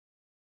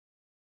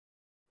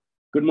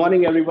Good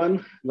morning,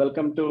 everyone.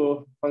 Welcome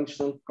to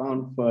Functional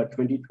Conf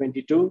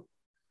 2022.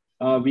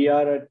 We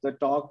are at the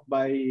talk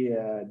by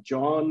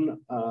John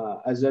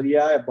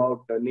Azariah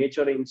about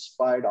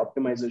nature-inspired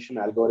optimization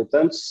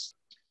algorithms.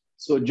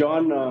 So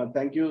John,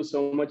 thank you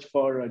so much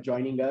for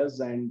joining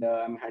us, and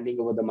I'm handing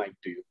over the mic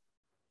to you.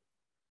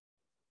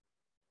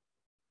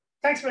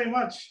 Thanks very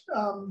much.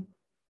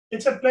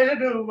 It's a pleasure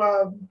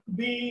to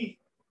be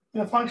in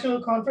a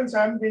functional conference.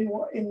 I haven't been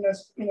in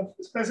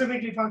a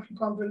specifically functional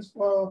conference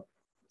for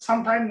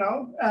some time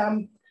now.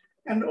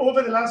 And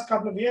over the last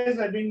couple of years,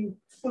 I've been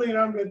fooling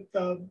around with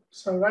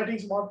writing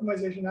some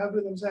optimization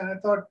algorithms. And I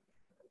thought,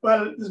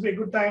 well, this would be a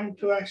good time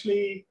to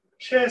actually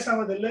share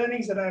some of the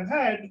learnings that I've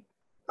had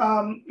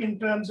in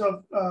terms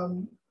of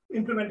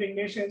implementing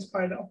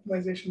nature-inspired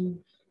optimization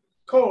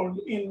code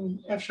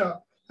in F#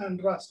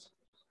 and Rust.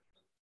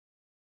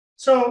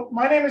 So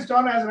my name is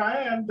John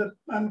Azariah.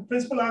 I'm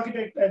principal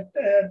architect at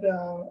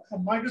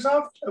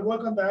Microsoft. I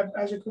work on the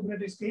Azure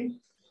Kubernetes team.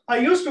 I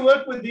used to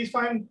work with these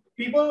fine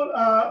people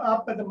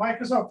up at the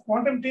Microsoft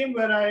Quantum team,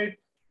 where I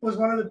was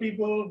one of the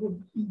people who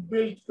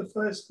built the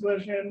first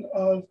version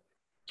of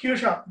Q#,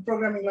 the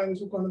programming language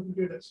for quantum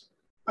computers.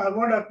 I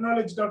want to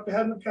acknowledge Dr.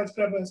 Helmut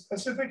Katzgraber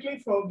specifically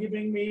for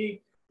giving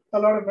me a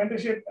lot of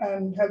mentorship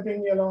and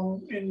helping me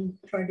along in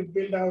trying to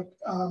build out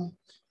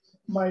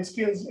my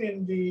skills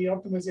in the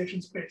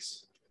optimization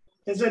space.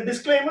 There's a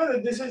disclaimer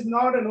that this is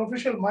not an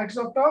official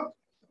Microsoft talk.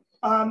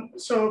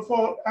 So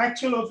for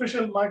actual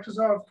official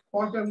Microsoft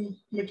Quantum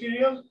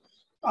material,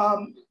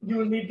 you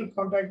will need to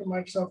contact the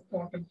Microsoft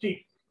Quantum team.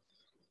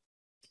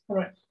 All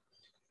right.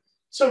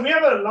 So we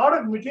have a lot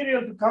of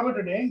material to cover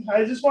today.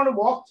 I just want to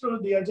walk through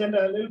the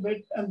agenda a little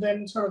bit and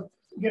then sort of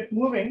get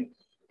moving.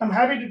 I'm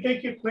happy to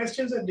take your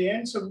questions at the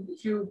end. So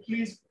if you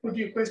please put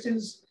your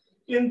questions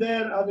in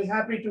there, I'll be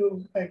happy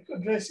to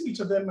address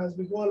each of them as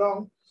we go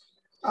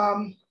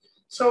along.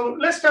 So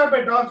let's start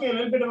by talking a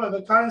little bit about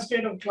the current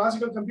state of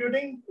classical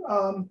computing.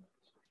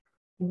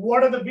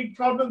 What are the big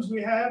problems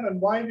we have and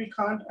why we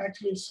can't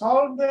actually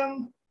solve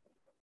them?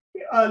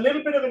 A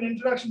little bit of an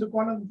introduction to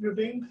quantum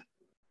computing,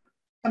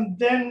 and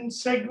then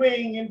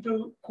segueing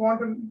into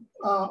quantum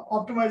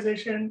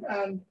optimization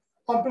and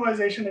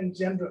optimization in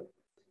general.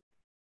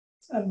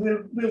 And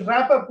we'll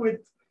wrap up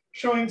with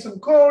showing some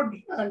code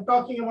and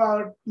talking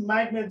about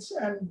magnets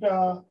and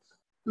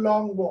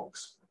long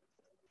walks.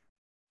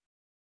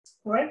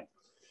 All right.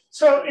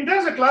 So in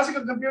terms of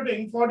classical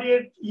computing,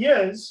 48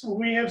 years,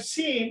 we have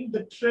seen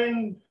the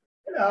trend.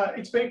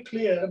 It's very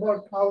clear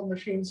about how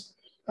machines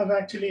have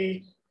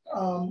actually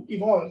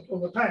evolved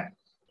over time.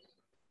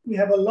 We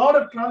have a lot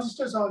of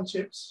transistors on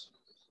chips,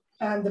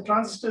 and the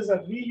transistors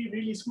are really,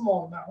 really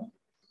small now.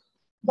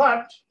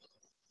 But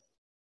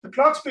the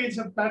clock speeds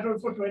have plateaued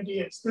for 20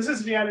 years. This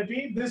is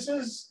reality. This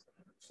is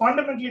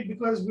fundamentally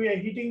because we are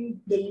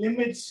hitting the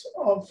limits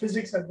of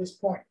physics at this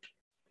point.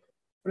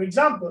 For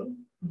example,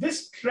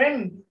 this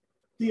trend,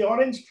 the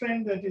orange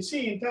trend that you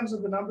see in terms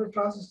of the number of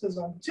transistors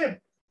on the chip,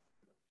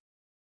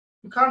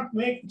 you can't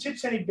make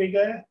chips any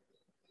bigger.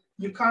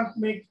 You can't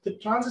make the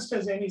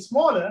transistors any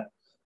smaller,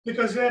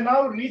 because we are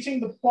now reaching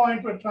the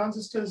point where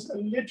transistors are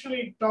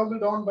literally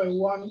toggled on by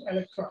one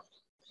electron.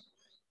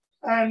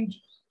 And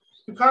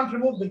you can't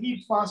remove the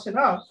heat fast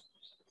enough.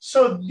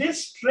 So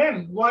this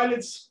trend, while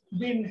it's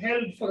been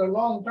held for a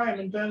long time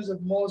in terms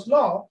of Moore's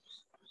law,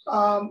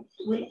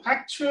 will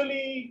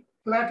actually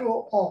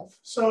plateau off.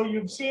 So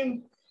you've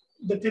seen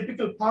the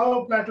typical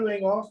power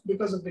plateauing off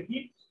because of the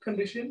heat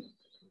condition,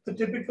 the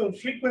typical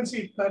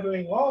frequency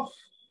plateauing off,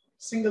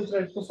 single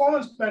thread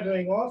performance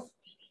plateauing off,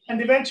 and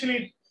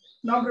eventually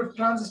number of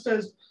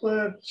transistors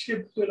per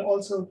chip will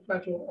also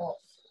plateau off.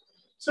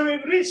 So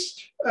we've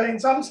reached, in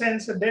some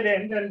sense, a dead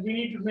end, and we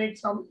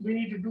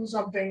need to do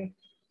something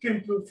to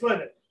improve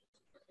further.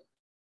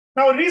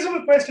 Now, a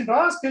reasonable question to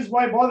ask is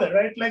why bother,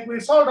 right? Like,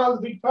 we've solved all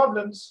the big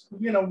problems.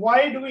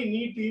 Why do we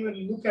need to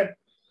even look at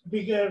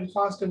bigger and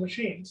faster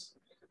machines?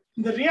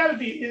 The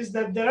reality is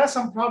that there are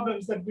some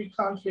problems that we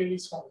can't really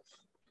solve.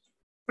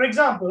 For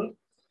example,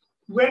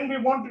 when we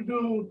want to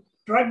do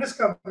drug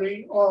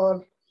discovery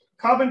or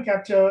carbon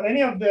capture,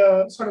 any of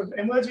the sort of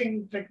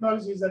emerging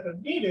technologies that are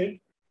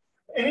needed,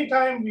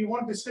 anytime we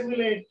want to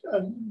simulate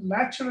a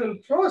natural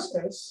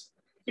process,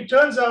 it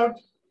turns out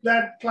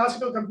that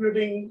classical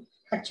computing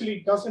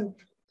actually doesn't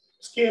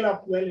scale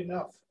up well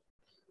enough.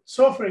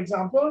 So for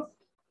example,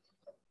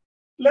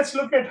 let's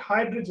look at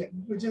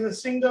hydrogen, which is a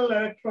single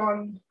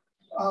electron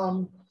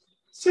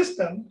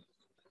system.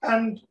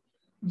 And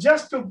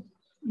just to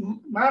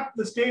map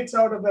the states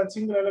out of that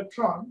single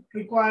electron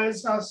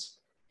requires us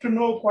to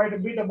know quite a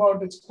bit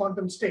about its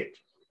quantum state.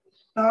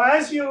 Now,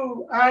 as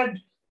you add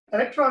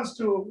electrons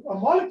to a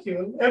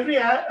molecule, every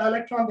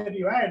electron that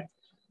you add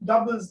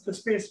doubles the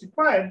space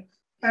required.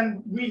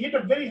 And we hit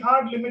a very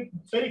hard limit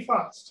very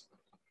fast,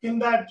 in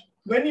that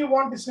when you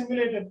want to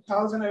simulate a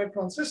 1,000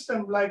 electron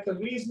system, like a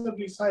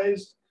reasonably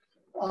sized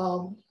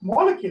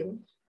molecule,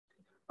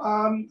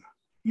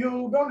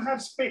 you don't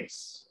have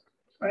space,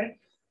 right?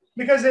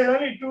 Because there are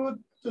only 2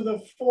 to the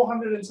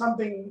 400 and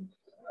something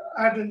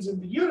atoms in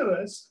the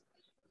universe.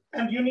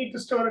 and you need to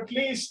store at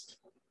least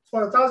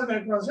for 1,000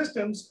 electron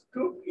systems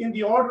in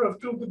the order of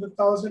 2 to the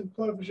 1,000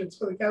 coefficients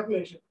for the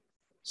calculation.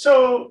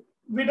 So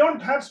we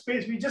don't have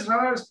space. We just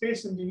run out of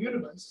space in the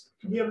universe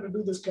to be able to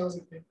do this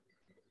classic thing.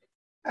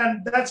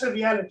 And that's a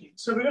reality.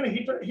 So we're going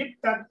to hit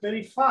that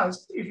very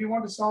fast if you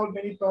want to solve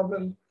any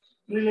problem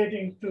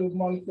relating to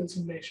molecule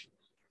simulation.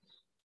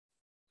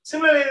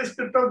 Similarly, there's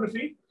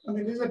cryptography. I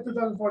mean, this is a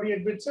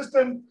 2048-bit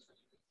system.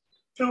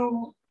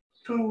 To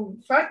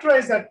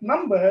factorize that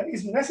number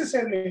is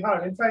necessarily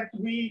hard. In fact,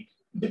 we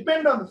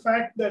depend on the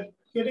fact that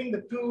getting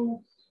the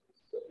two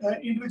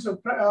individual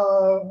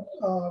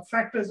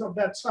factors of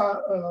that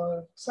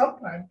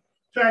subprime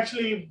to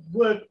actually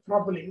work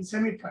properly,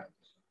 semi-prime,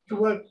 to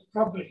work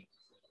properly.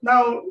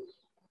 Now,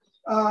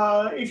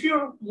 if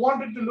you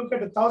wanted to look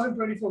at a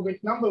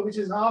 1024-bit number, which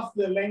is half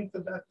the length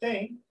of that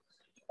thing,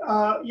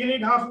 you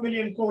need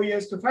 500,000 core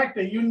years to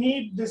factor. You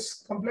need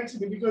this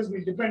complexity because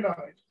we depend on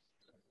it.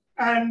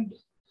 And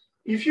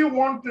if you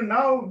want to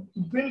now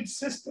build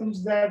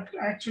systems that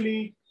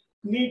actually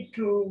need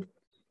to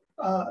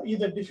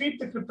either defeat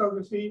the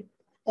cryptography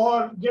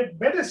or get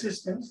better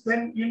systems,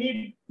 then you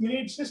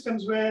need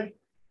systems where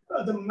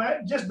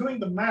just doing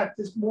the math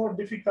is more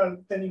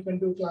difficult than you can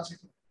do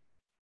classically.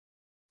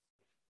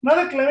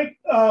 Another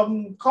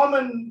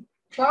common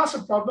class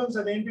of problems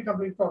are the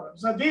NP-complete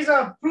problems. Now, these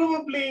are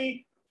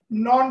provably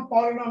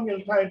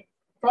non-polynomial type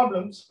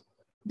problems.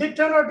 They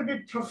turn out to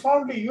be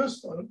profoundly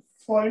useful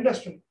for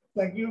industry.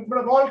 Like you would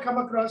have all come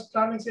across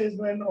traveling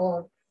salesman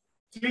or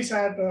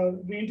 3SAT or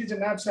the integer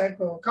knapsack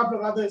or a couple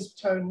of others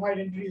which I might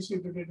introduce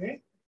you to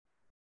today.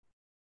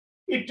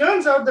 It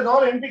turns out that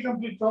all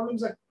NP-complete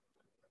problems are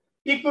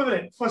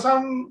equivalent for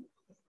some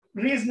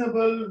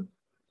reasonable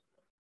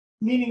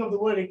meaning of the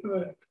word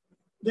equivalent.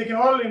 They can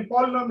all in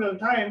polynomial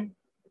time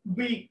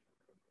be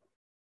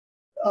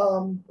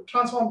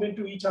transformed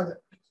into each other.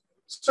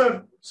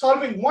 So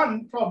solving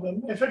one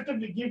problem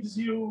effectively gives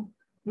you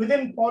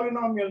within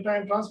polynomial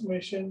time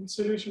transformation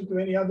solution to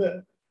any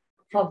other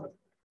problem.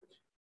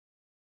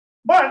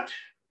 But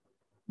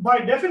by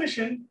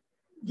definition,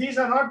 these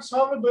are not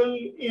solvable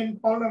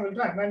in polynomial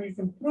time, and you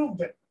can prove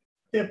them.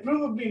 They're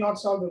provably not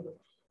solvable.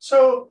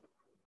 So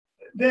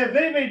they're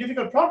very, very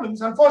difficult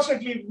problems.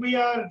 Unfortunately, we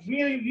are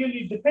really,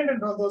 really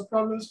dependent on those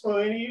problems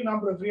for any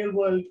number of real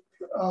world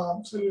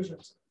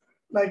solutions.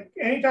 Like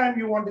anytime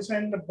you want to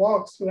send a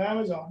box to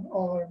Amazon,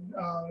 or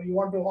you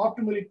want to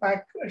optimally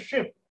pack a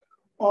ship,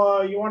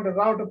 or you want to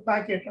route a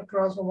packet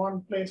across from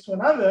one place to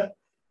another,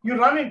 you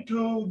run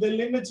into the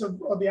limits of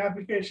the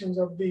applications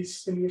of these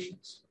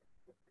solutions.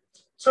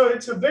 So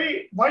it's a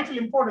very vital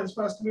importance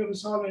for us to be able to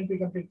solve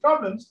NP-complete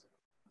problems.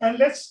 And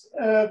let's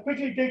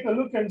quickly take a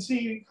look and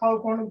see how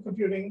quantum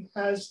computing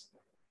has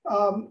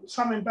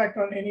some impact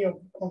on any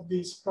of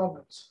these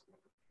problems.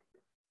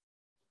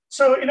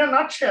 So in a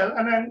nutshell,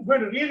 and I'm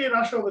going to really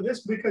rush over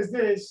this because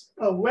there is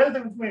a wealth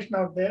of information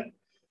out there.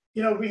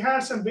 We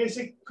have some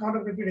basic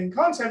quantum computing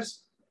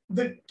concepts.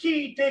 The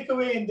key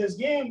takeaway in this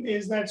game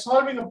is that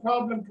solving a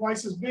problem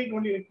twice as big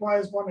only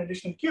requires one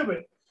additional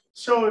qubit.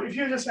 So if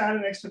you just add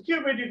an extra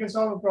qubit, you can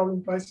solve a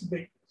problem twice as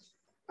big.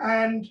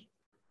 And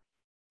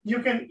you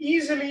can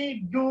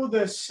easily do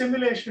the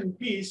simulation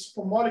piece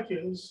for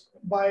molecules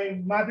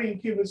by mapping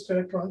qubits to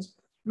electrons.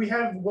 We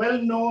have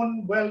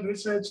well-known,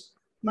 well-researched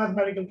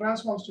mathematical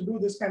transforms to do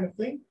this kind of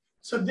thing.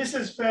 So this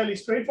is fairly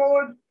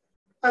straightforward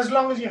as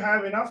long as you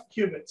have enough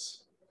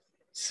qubits.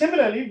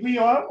 Similarly, we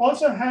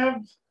also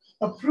have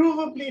a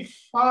provably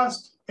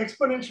fast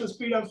exponential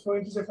speed up for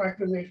integer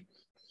factorization.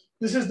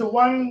 This is the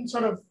one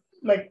sort of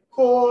like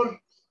core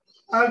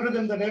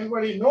algorithm that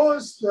everybody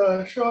knows,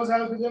 the Shor's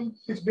algorithm,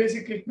 which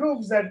basically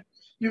proves that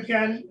you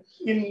can,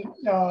 in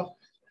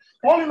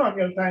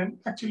polynomial time,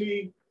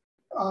 actually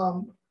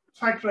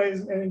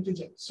factorize an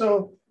integer.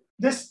 So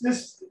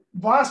this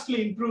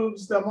vastly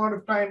improves the amount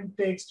of time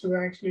it takes to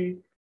actually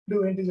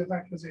do integer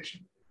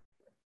factorization.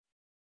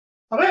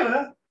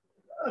 However,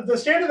 the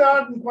state of the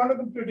art in quantum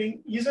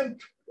computing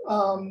isn't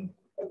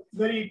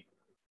very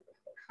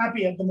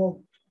happy at the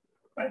moment.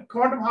 Right?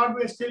 Quantum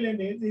hardware is still in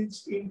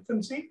its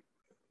infancy.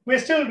 We're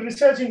still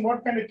researching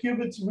what kind of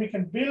qubits we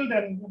can build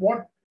and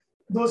what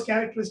those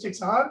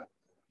characteristics are.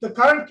 The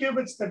current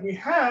qubits that we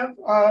have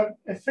are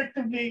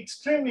effectively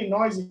extremely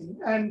noisy.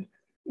 And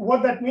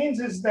what that means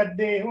is that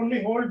they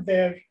only hold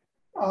their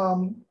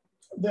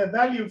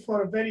value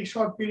for a very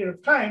short period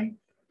of time.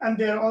 And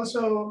they're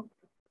also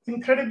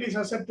incredibly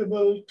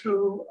susceptible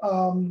to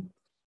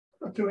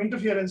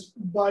interference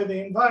by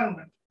the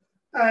environment.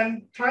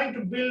 And trying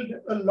to build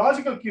a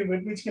logical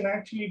qubit, which can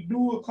actually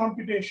do a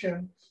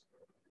computation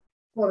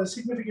for a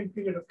significant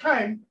period of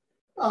time,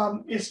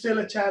 is still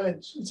a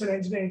challenge. It's an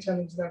engineering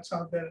challenge that's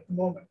out there at the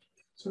moment.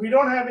 So we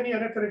don't have any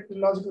other corrected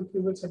logical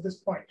qubits at this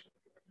point.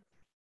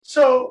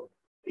 So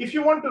if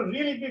you want to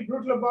really be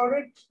brutal about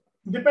it,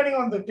 depending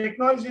on the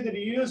technology that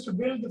you use to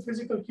build the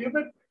physical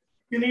qubit,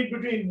 you need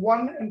between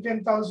 1 and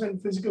 10,000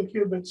 physical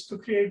qubits to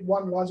create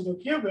one logical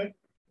qubit.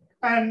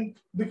 And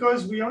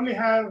because we only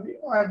have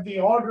at the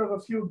order of a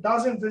few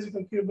dozen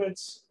physical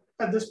qubits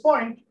at this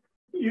point,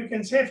 you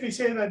can safely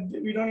say that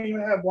we don't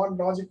even have one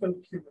logical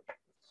qubit.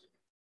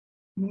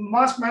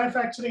 Mass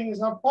manufacturing is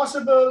not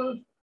possible.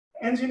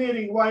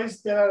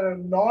 Engineering-wise, there are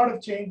a lot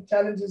of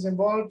challenges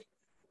involved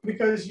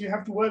because you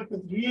have to work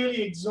with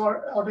really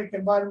exotic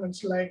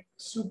environments like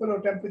super low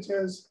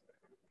temperatures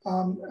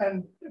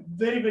and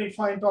very, very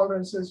fine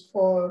tolerances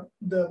for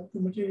the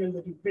material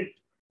that you build.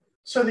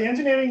 So the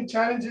engineering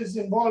challenges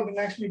involved in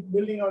actually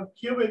building out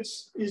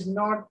qubits is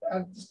not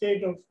at the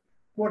state of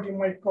what you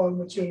might call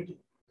maturity.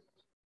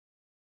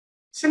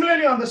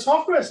 Similarly, on the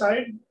software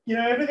side,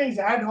 everything's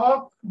ad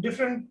hoc.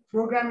 Different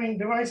programming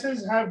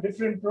devices have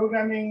different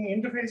programming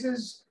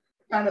interfaces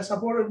and are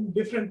supported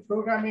different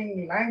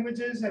programming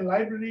languages and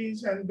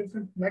libraries and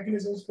different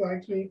mechanisms for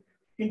actually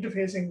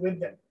interfacing with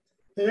them.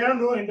 There are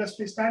no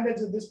industry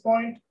standards at this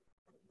point.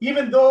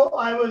 Even though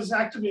I was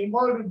actively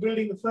involved in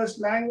building the first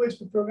language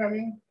for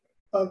programming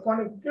a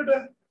quantum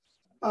computer,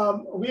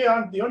 we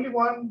aren't the only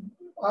one.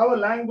 Our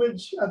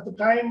language at the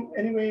time,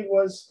 anyway,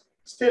 was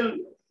still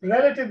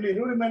relatively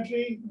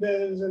rudimentary.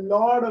 There's a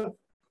lot of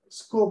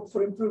scope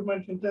for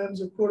improvement in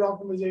terms of code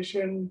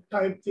optimization,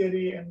 type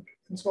theory, and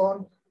so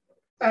on.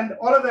 And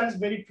all of that is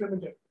very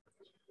primitive.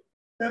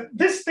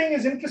 This thing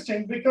is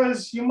interesting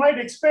because you might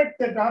expect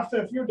that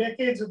after a few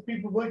decades of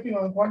people working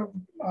on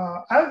quantum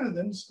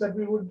algorithms, that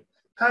we would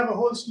have a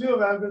whole slew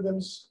of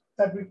algorithms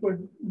that we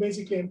could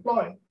basically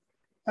employ.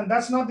 And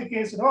that's not the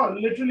case at all.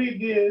 Literally,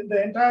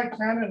 the entire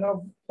canon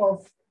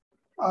of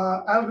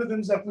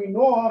algorithms that we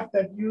know of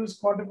that use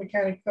quantum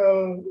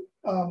mechanical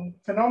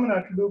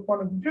phenomena to do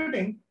quantum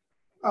computing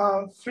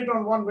fit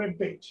on one web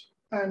page.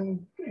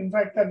 And in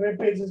fact, that web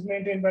page is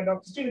maintained by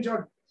Dr. Stephen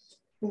Jordan,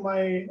 whom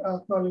I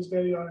acknowledged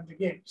very early in the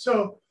game.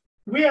 So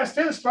we are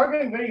still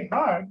struggling very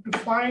hard to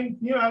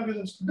find new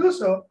algorithms to do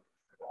so.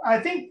 I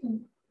think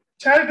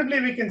charitably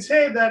we can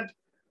say that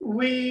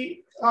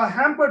we are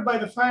hampered by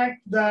the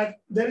fact that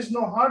there is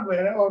no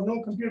hardware or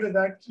no computer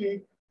that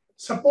actually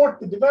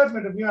support the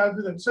development of new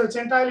algorithms. So it's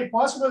entirely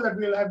possible that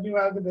we'll have new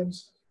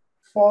algorithms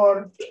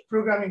for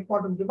programming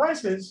quantum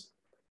devices,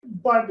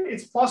 but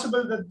it's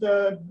possible that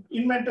the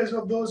inventors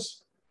of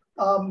those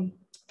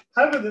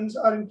algorithms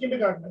are in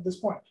kindergarten at this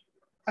point.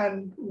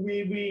 And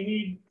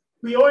we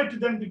owe it to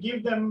them to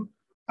give them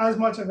as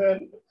much of a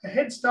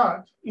head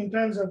start in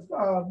terms of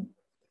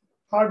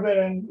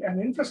hardware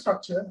and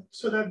infrastructure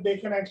so that they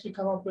can actually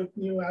come up with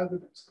new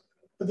algorithms.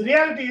 But the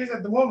reality is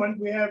at the moment,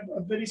 we have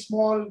a very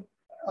small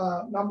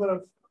number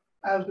of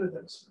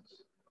algorithms.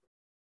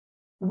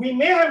 We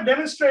may have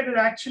demonstrated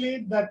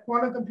actually that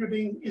quantum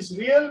computing is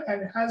real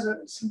and has a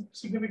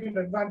significant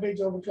advantage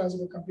over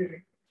classical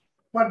computing.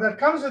 But that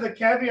comes with a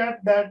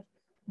caveat that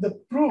the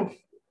proof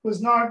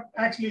was not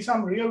actually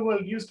some real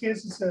world use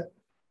case. It's a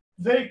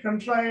very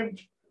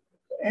contrived,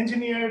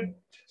 engineered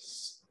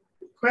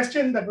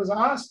question that was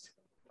asked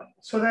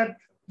so that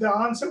the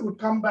answer would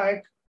come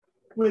back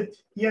with,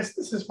 yes,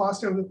 this is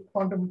faster with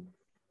quantum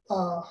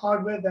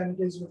hardware than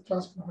it is with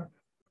classical hardware.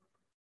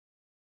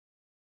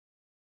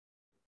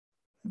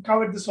 We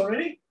covered this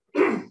already.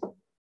 And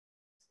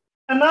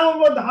now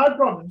about the hard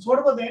problems. What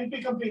about the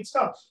NP-complete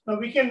stuff? Now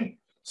we can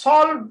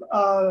solve,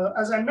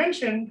 as I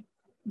mentioned,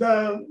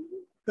 the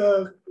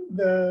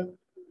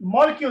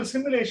molecule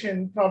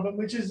simulation problem,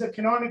 which is the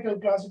canonical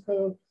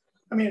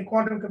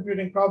quantum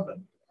computing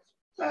problem.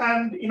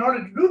 And in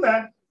order to do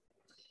that,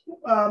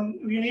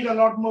 we need a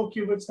lot more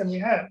qubits than we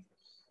have.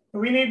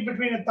 We need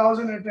between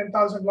 1,000 and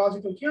 10,000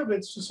 logical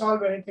qubits to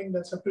solve anything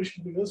that's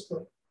appreciably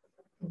useful.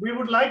 We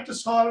would like to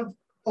solve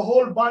a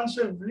whole bunch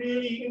of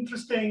really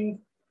interesting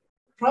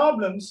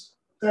problems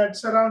that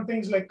surround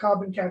things like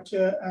carbon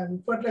capture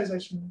and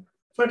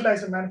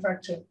fertilizer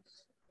manufacture,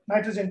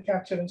 nitrogen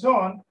capture, and so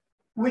on,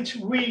 which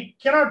we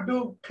cannot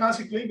do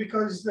classically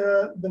because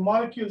the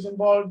molecules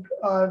involved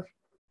are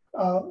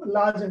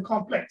large and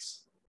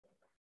complex.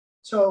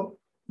 So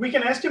we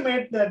can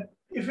estimate that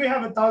if we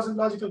have 1,000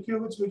 logical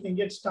qubits, we can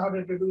get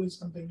started to doing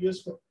something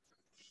useful.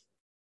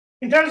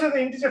 In terms of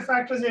the integer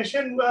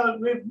factorization, well,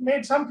 we've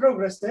made some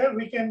progress there.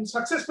 We can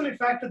successfully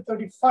factor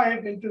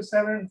 35 into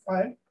 7 and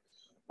 5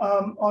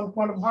 on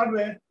quantum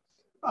hardware.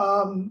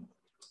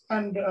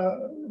 And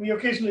we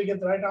occasionally get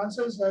the right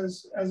answers,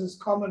 as is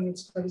common with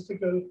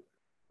statistical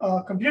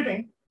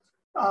computing.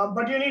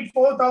 But you need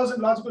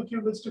 4,000 logical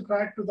qubits to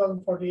crack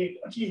 2048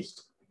 at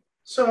least.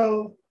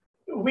 So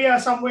we are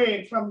some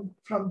way from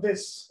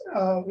this,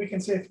 we can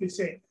safely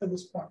say at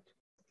this point.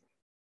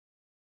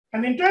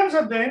 And in terms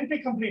of the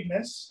NP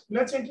completeness,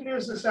 let's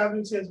introduce the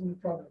traveling salesman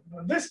problem.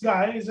 Now, this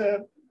guy is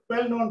a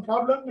well-known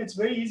problem. It's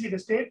very easy to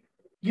state.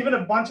 Given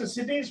a bunch of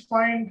cities,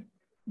 find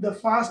the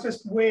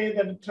fastest way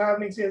that a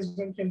traveling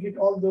salesman can hit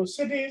all those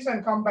cities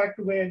and come back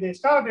to where they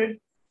started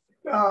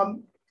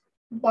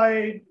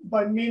by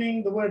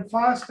meaning the word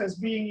fast as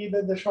being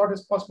either the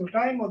shortest possible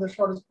time or the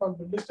shortest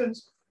possible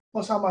distance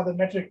or some other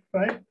metric,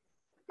 right?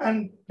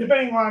 And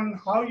depending on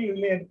how you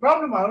lay the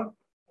problem out,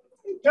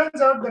 it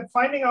turns out that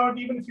finding out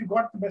even if you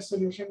got the best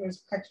solution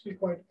is actually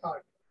quite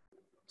hard.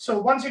 So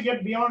once you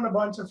get beyond a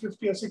bunch of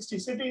 50 or 60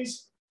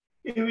 cities,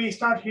 if we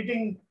start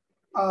hitting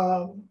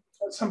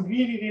some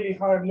really, really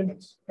hard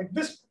limits. Like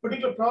this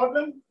particular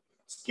problem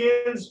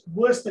scales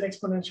worse than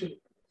exponentially.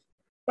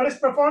 But it's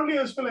profoundly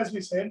useful, as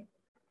we said.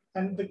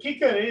 And the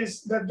kicker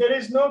is that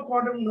there's no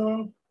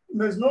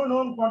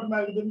known quantum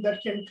algorithm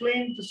that can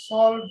claim to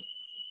solve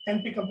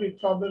NP-complete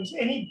problems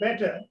any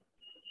better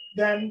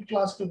than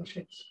classical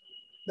machines.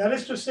 That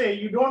is to say,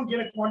 you don't get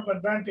a quantum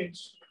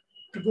advantage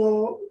to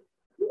go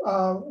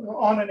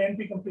on an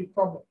NP-complete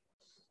problem.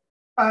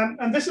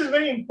 And this is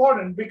very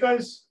important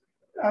because,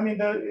 I mean,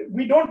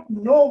 we don't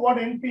know what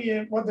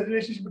the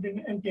relationship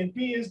between NP and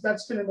P is.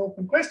 That's still an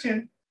open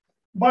question.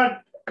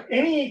 But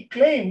any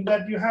claim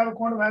that you have a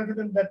quantum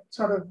algorithm that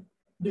sort of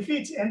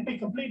defeats NP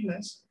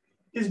completeness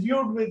is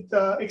viewed with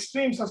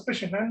extreme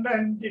suspicion.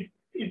 And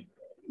it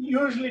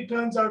usually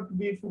turns out to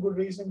be for good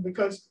reason,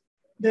 because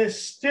there's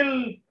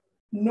still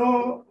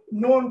no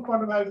known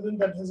quantum algorithm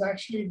that has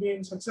actually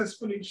been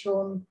successfully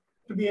shown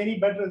to be any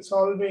better at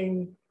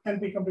solving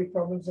NP-complete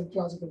problems than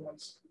classical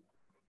ones.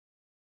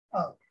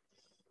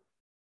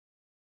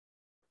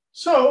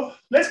 So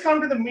let's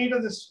come to the meat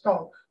of this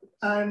talk.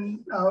 And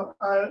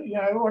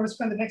I want to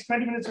spend the next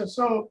 20 minutes or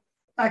so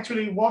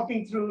actually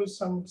walking through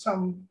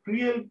some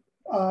real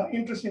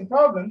interesting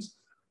problems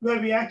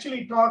where we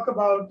actually talk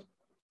about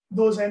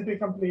those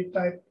NP-complete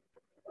type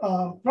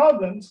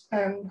problems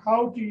and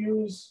how to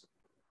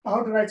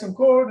write some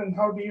code and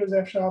how to use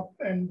F#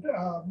 and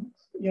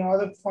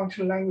other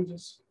functional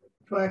languages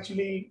to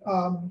actually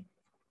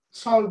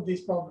solve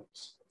these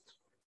problems.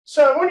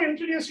 So I want to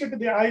introduce you to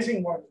the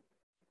Ising model.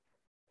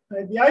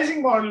 Right? The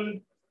Ising model,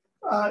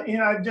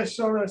 I've just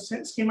showed a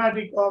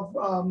schematic of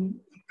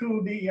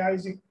 2D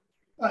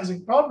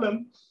Ising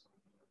problem.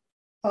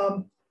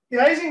 The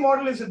Ising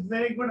model is a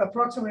very good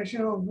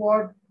approximation of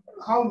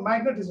how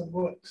magnetism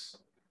works,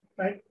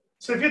 right?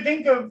 So if you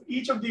think of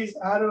each of these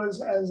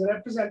arrows as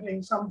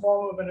representing some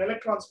form of an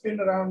electron spin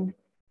around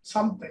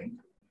something,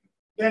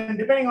 then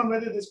depending on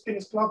whether the spin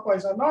is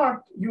clockwise or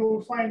not, you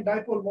will find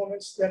dipole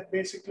moments that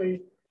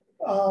basically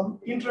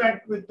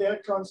interact with the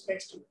electrons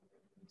next to it.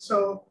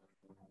 So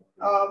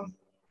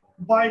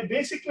by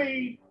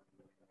basically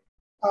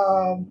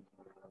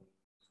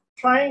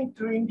trying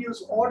to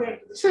induce order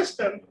into the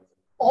system,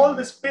 all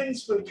the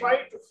spins will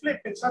try to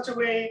flip in such a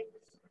way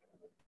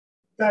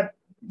that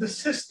the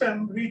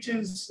system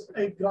reaches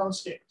a ground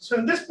state. So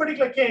in this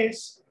particular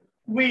case,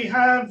 we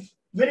have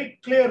very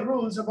clear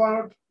rules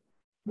about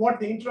what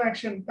the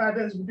interaction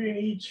patterns between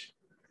each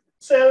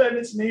cell and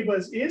its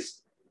neighbors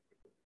is.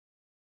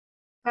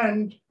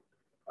 And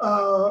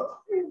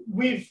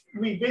we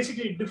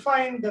basically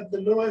define that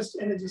the lowest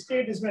energy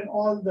state is when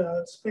all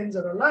the spins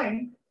are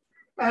aligned.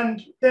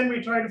 And then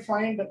we try to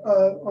find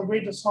a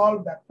way to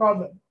solve that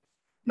problem.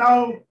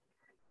 Now,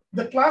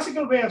 the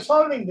classical way of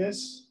solving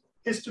this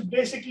is to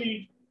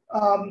basically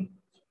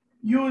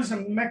use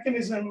a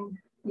mechanism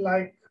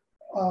like,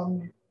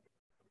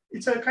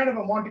 it's a kind of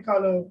a Monte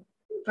Carlo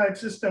type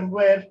system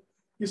where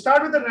you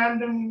start with a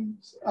random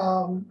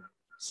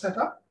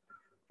setup,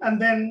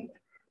 and then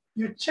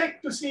you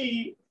check to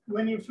see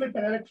when you flip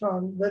an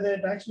electron, whether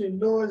it actually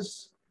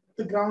lowers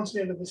the ground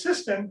state of the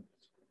system.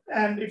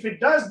 And if it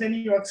does, then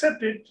you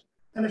accept it.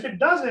 And if it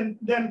doesn't,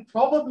 then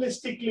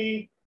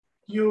probabilistically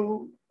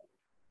you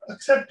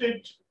accept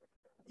it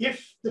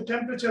if the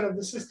temperature of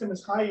the system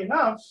is high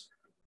enough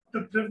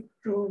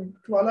to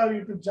allow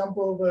you to jump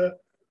over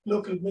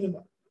local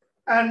minima.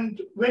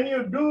 And when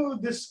you do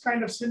this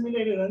kind of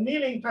simulated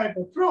annealing type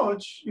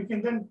approach, you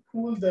can then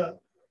cool the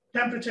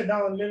temperature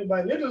down little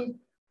by little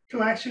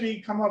to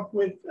actually come up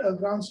with a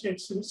ground state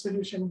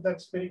solution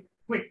that's very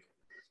quick.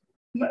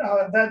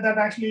 That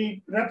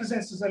actually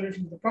represents the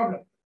solution to the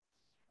problem.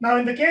 Now,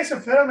 in the case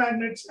of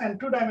ferromagnets and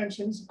 2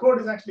 dimensions,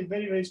 code is actually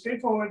very, very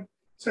straightforward.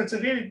 So it's a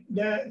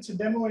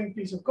demoing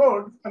piece of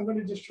code. I'm going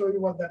to just show you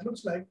what that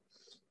looks like.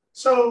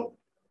 So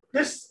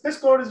this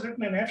code is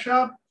written in F#.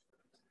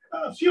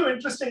 A few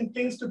interesting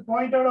things to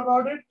point out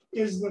about it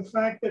is the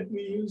fact that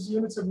we use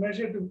units of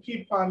measure to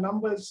keep our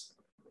numbers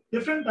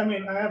different. I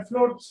mean, I have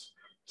floats,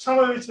 some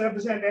of which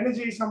represent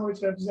energy, some of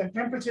which represent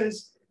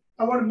temperatures.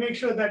 I want to make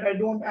sure that I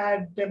don't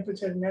add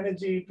temperature and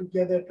energy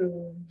together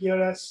to give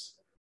us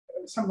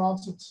some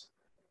nonsense.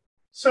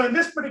 So in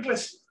this particular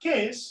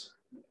case,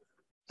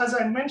 as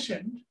I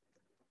mentioned,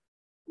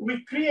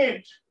 we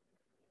create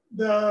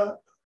the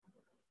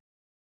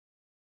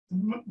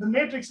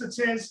matrix that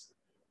says,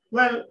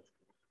 well,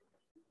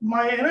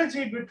 my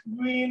energy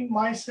between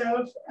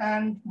myself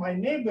and my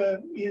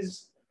neighbor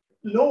is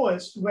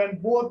lowest when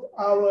both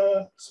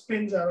our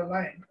spins are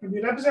aligned. And we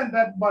represent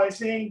that by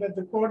saying that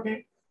the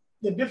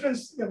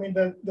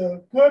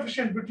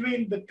coefficient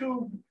between the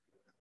two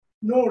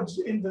nodes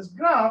in this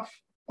graph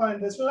or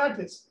in this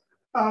lattice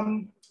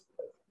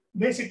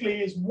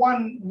basically is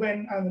 1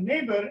 when I'm a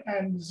neighbor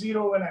and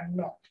 0 when I'm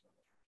not.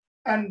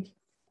 And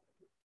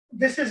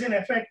this is in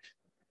effect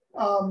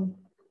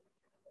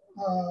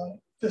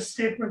the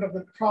statement of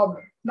the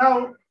problem.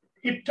 Now,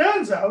 it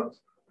turns out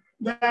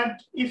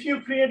that if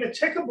you create a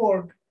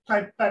checkerboard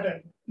type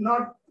pattern,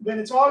 not when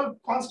it's all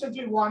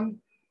constantly 1,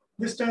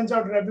 this turns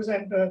out to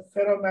represent a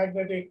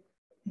ferromagnetic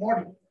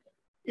model.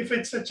 if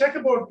it's a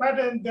checkerboard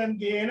pattern, then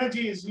the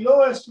energy is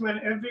lowest when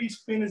every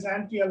spin is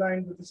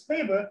anti-aligned with its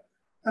neighbor,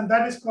 and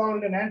that is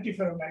called an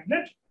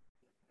antiferromagnet.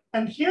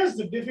 And here's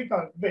the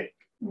difficult bit.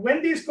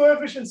 When these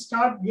coefficients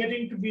start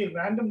getting to be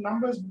random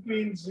numbers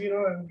between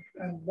 0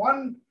 and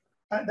 1,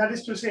 that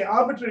is to say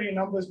arbitrary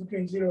numbers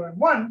between 0 and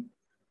 1,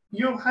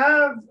 you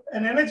have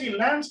an energy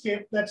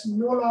landscape that's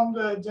no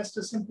longer just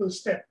a simple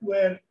step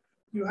where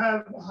you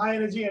have high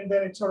energy and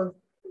then it sort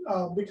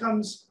of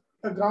becomes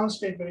a ground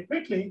state very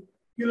quickly.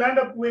 You'll end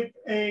up with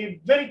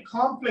a very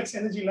complex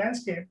energy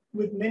landscape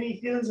with many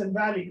hills and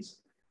valleys.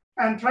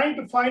 And trying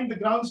to find the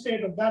ground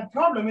state of that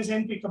problem is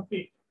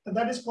NP-complete. And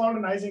that is called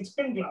an Ising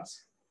spin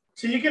glass.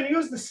 So you can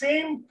use the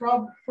same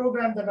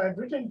program that I've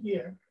written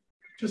here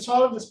to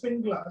solve the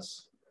spin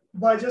glass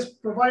by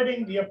just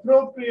providing the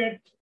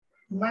appropriate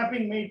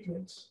mapping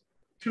matrix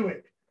to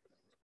it.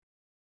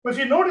 But if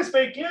you notice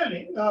very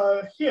clearly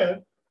here,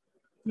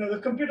 the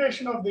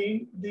computation of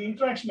the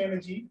interaction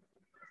energy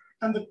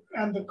and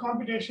the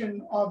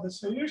computation of the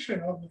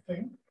solution of the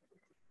thing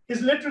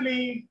is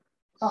literally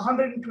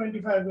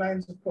 125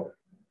 lines of code.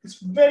 It's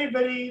very,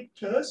 very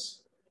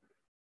terse.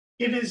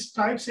 It is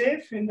type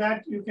safe in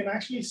that you can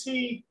actually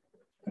see,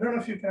 I don't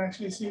know if you can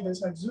actually see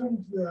this, I've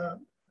zoomed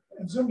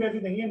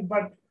everything in,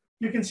 but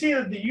you can see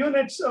that the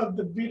units of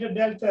the beta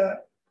delta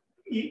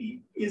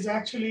is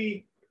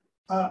actually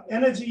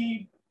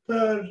energy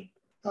per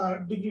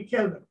degree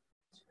Kelvin,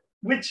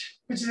 which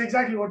is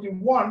exactly what you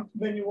want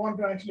when you want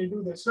to actually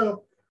do this.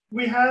 So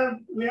we have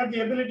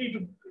the ability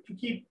to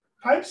keep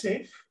type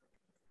safe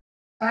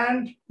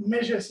and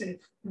measure safe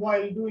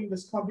while doing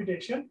this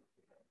computation.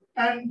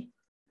 And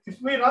if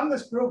we run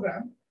this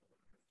program,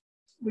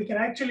 we can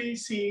actually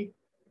see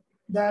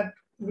that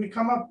we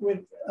come up with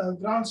a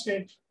ground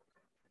state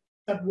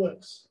that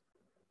works.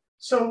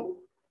 So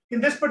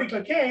in this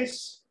particular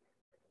case,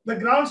 the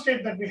ground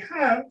state that we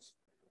have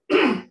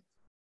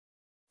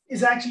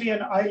is actually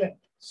an island.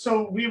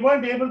 So we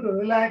weren't able to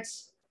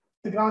relax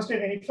the ground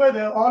state any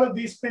further. All of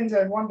these spins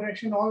are in one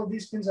direction, all of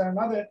these spins are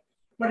another,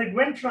 but it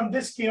went from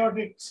this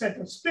chaotic set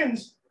of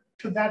spins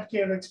to that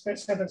chaotic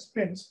set of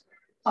spins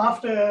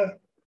after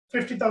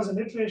 50,000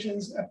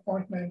 iterations at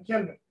 0.9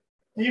 Kelvin.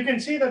 And you can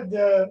see that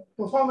the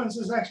performance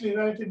is actually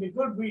relatively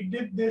good. We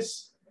did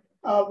this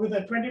with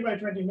a 20 by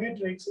 20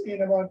 matrix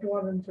in about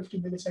 250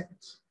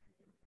 milliseconds.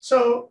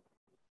 So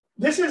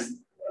this is,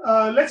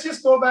 let's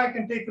just go back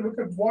and take a look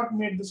at what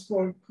made this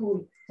code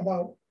cool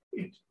about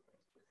it.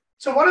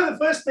 So one of the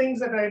first things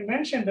that I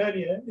mentioned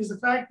earlier is the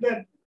fact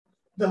that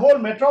the whole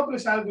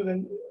Metropolis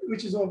algorithm,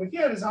 which is over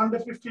here, is under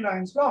 50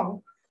 lines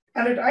long,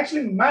 and it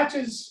actually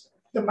matches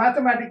the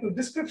mathematical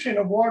description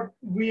of what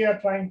we are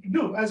trying to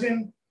do, as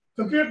in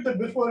compute the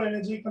before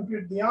energy,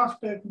 compute the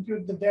after,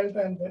 compute the delta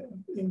and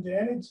in the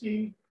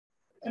energy.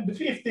 And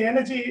if the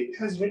energy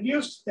has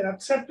reduced, then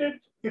accept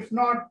it. If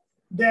not,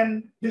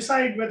 then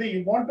decide whether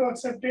you want to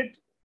accept it,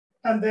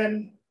 and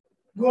then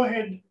go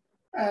ahead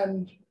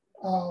and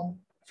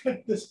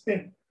flip the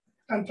spin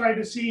and try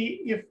to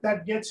see if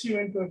that gets you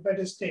into a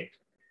better state.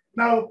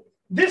 Now,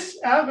 this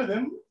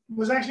algorithm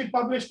was actually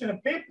published in a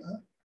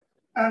paper,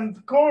 and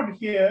the code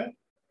here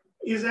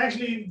is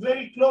actually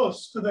very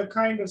close to the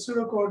kind of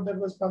pseudocode that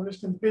was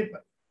published in the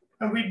paper.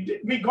 And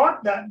we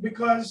got that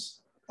because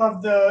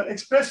of the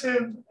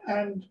expressive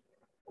and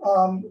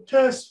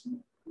terse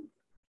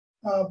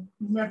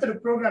method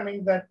of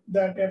programming that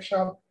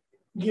F#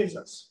 gives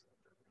us.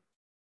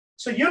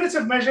 So units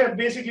of measure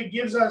basically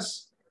gives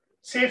us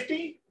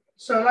safety.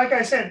 So like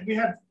I said, we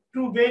have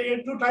two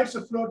types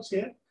of floats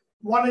here.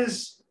 One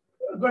is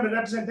going to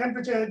represent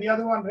temperature, the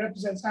other one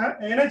represents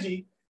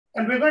energy.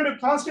 And we're going to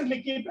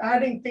constantly keep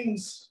adding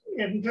things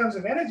in terms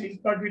of energies,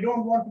 but we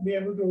don't want to be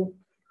able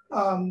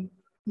to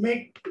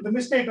make the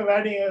mistake of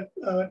adding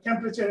a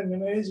temperature and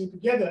an energy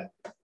together.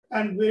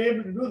 And we're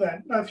able to do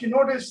that. Now, if you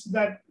notice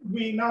that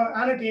we now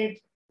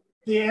annotate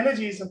the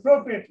energies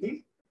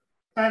appropriately,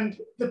 and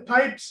the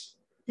type's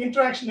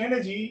interaction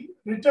energy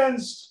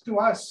returns to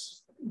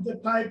us the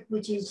type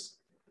which is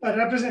a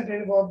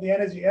representative of the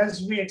energy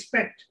as we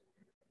expect.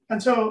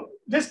 And so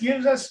this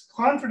gives us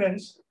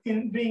confidence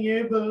in being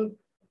able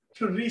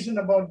to reason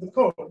about the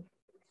code.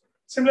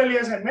 Similarly,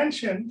 as I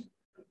mentioned,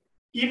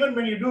 even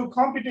when you do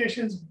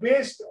computations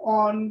based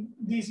on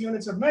these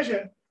units of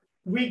measure,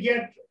 we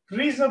get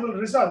reasonable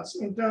results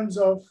in terms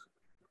of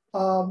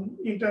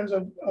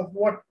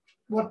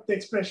what the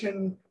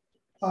expression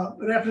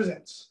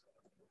represents.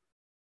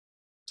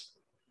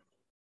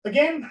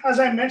 Again, as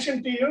I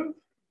mentioned to you,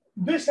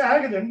 this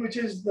algorithm, which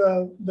is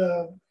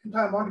the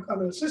entire Monte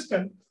Carlo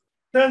system,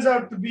 turns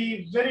out to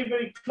be very,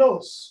 very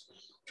close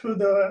to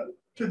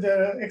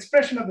the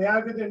expression of the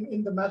algorithm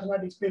in the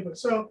mathematics paper.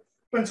 So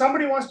when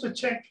somebody wants to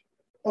check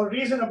or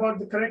reason about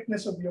the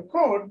correctness of your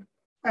code,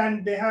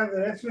 and they have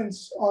a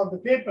reference of the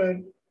paper,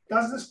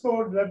 does this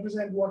code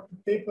represent what the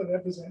paper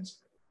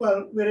represents?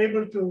 Well, we're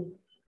able to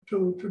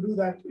do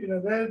that in a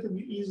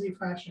relatively easy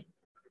fashion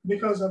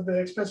because of the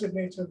expressive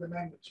nature of the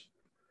language.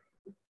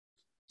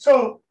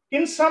 So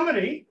in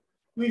summary,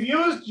 We've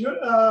used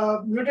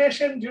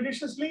mutation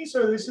judiciously, so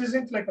this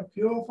isn't like a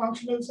pure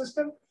functional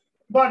system,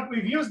 but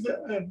we've used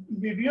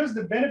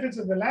the benefits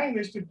of the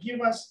language to give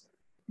us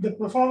the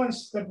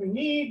performance that we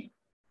need,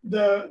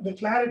 the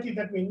clarity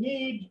that we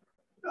need,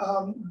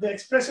 the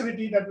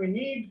expressivity that we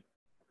need.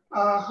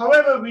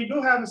 However, we do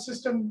have a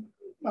system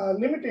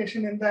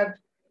limitation in that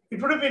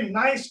it would have been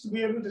nice to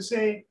be able to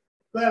say,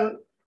 well,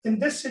 in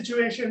this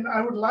situation,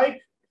 I would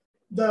like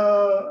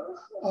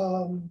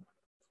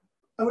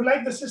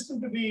the system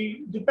to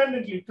be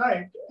dependently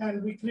typed,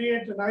 and we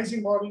create an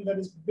Ising model that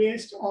is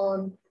based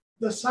on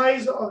the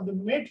size of the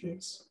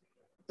matrix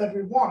that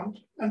we want,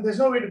 and there's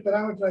no way to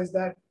parameterize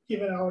that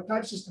given our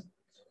type system.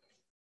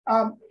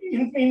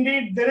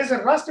 Indeed, there is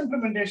a Rust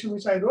implementation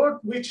which I wrote,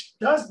 which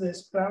does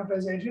this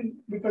parameterization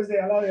because they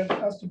allow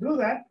us to do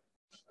that.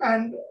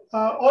 And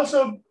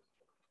also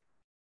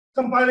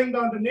compiling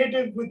down to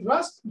native with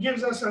Rust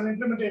gives us an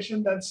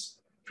implementation that's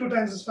 2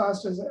 times as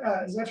fast as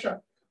F#.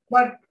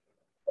 But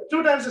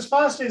 2 times as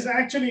fast is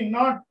actually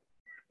not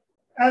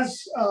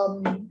as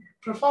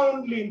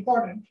profoundly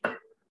important.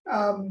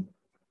 20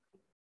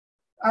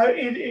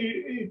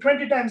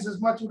 times as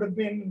much would have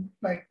been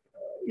like,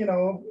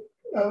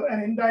 an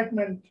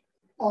indictment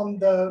on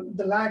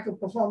the lack of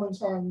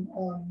performance on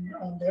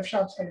the F#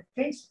 side of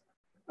things.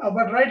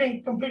 But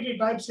writing completely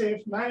type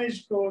safe,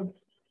 managed code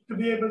to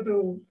be able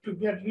to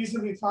get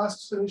reasonably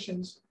fast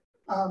solutions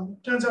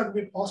turns out to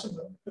be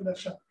possible with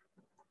F#.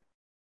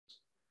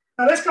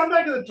 Now let's come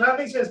back to the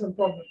traveling salesman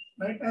problem,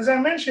 right? As I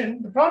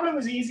mentioned, the problem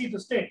is easy to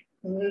state.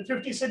 In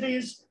 50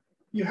 cities,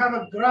 you have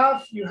a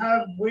graph, you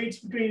have weights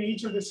between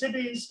each of the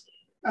cities,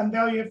 and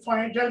now you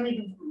tell me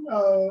to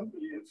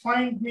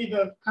find me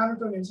the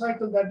Hamiltonian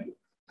cycle that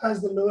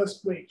has the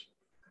lowest weight.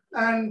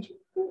 And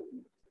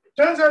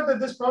turns out that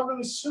this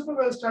problem is super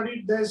well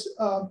studied. There's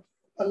a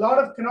lot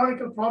of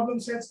canonical problem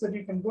sets that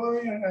you can go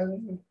in, and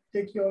I'll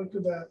take you all to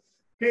the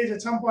page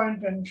at some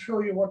point and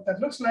show you what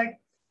that looks like.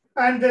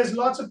 And there's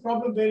lots of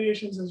problem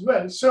variations as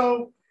well.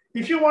 So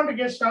if you want to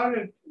get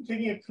started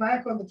taking a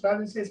crack on the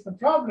traveling salesman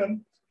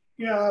problem,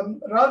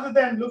 rather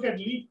than look at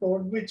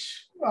LeetCode,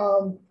 which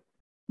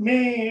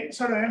may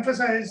sort of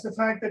emphasize the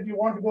fact that you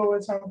want to go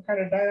with some kind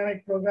of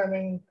dynamic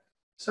programming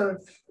sort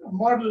of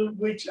model,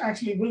 which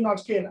actually will not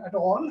scale at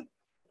all.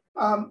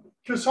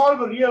 To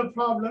solve a real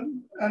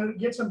problem and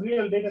get some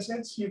real data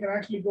sets, you can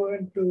actually go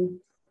into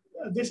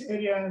this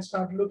area and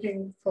start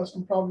looking for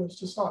some problems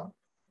to solve.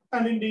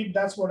 And indeed,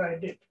 that's what I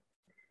did.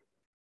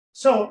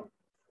 So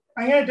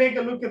I'm going to take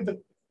a look at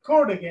the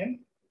code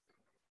again.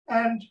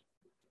 And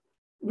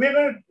we're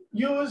going to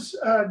use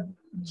a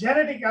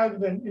genetic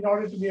algorithm in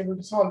order to be able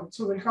to solve it.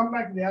 So we'll come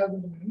back to the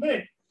algorithm in a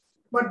minute.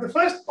 But the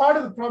first part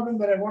of the problem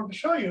that I want to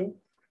show you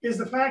is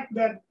the fact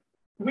that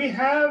we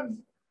have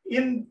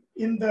in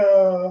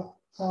the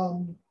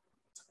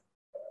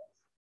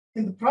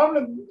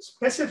problem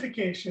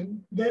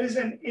specification, there is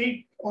an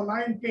 8 or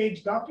 9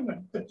 page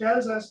document that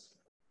tells us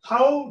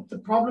how the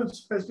problem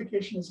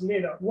specification is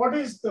laid out. What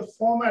is the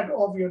format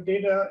of your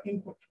data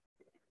input?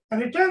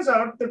 And it turns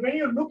out that when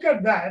you look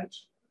at that,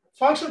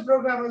 functional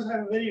programmers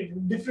have a very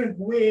different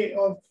way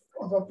of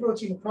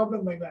approaching a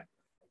problem like that.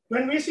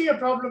 When we see a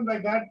problem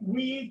like that,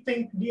 we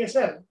think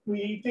DSL.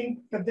 We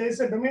think that there's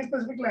a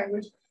domain-specific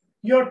language.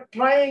 You're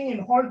trying in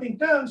halting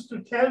terms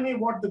to tell me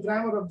what the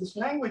grammar of this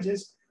language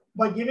is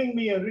by giving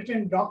me a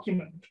written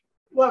document.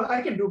 Well,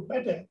 I can do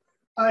better.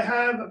 I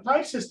have a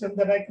type system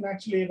that I can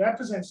actually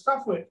represent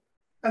stuff with.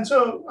 And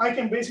so I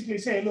can basically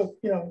say, look,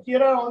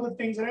 here are all the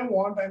things that I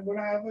want. I'm going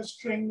to have a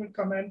string with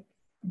comment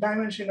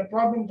dimension. A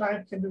problem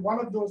type can be one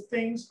of those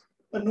things.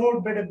 The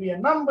node better be a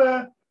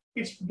number.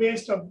 It's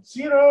based on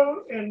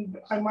 0, and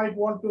I might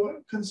want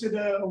to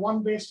consider a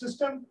 1-based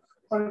system,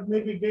 or it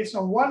may be based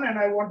on 1, and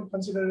I want to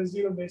consider a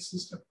 0-based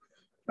system,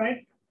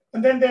 right?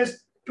 And then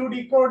there's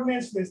 2D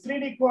coordinates, there's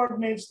 3D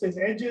coordinates, there's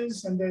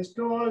edges, and there's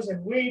doors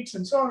and weights,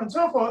 and so on and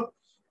so forth.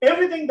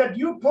 Everything that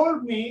you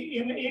told me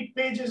in 8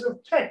 pages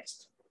of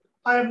text,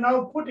 I have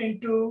now put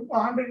into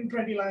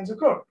 120 lines of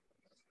code.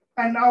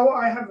 And now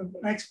I have an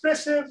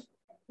expressive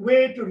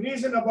way to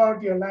reason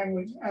about your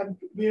language and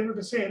be able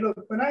to say, look,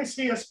 when I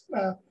see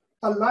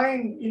a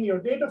line in your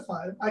data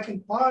file, I can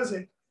parse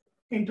it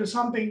into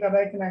something that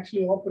I can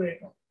actually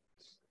operate on.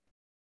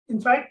 In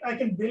fact, I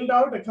can build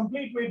out a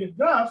complete weighted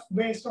graph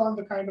based on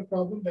the kind of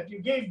problem that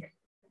you gave me.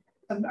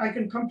 And I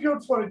can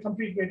compute for a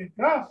complete weighted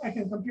graph. I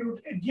can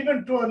compute a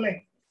given tour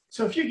length.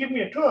 So if you give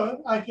me a tour,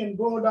 I can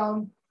go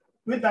down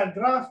with that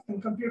graph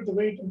and compute the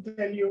weight and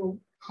tell you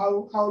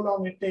how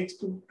long it takes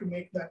to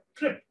make that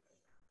trip.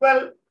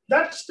 Well,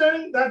 that's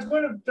going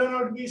to turn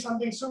out to be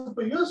something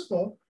super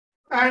useful.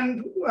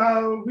 And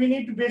we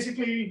need to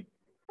basically,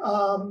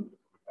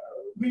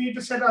 we need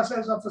to set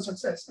ourselves up for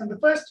success. And the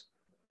first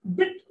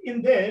bit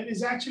in there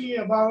is actually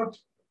about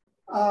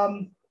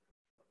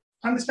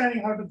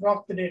understanding how to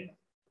drop the data.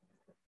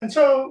 And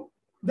so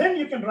then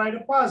you can write a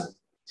parser.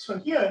 So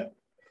here,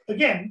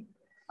 again,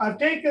 I've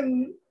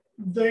taken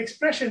the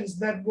expressions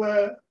that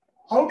were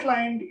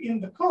outlined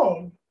in the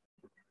code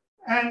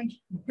and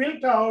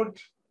built out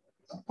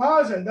a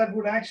parser that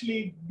would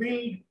actually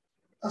build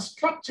a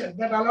structure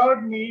that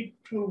allowed me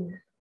to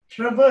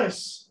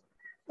traverse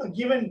a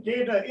given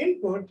data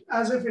input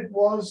as if it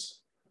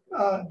was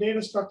a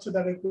data structure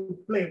that I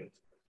could play with.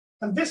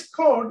 And this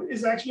code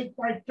is actually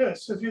quite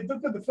terse. So if you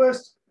look at the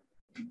first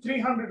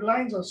 300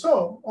 lines or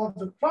so of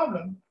the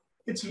problem,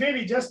 it's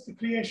really just the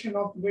creation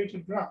of the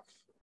weighted graph.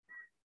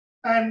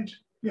 And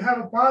you have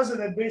a parser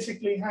that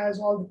basically has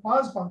all the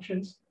parse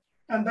functions,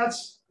 and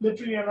that's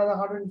literally another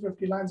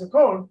 150 lines of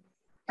code.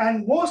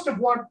 And most of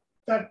what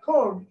that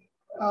code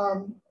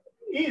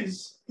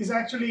is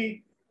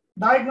actually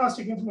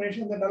diagnostic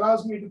information that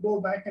allows me to go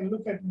back and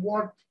look at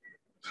what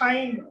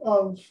kind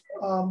of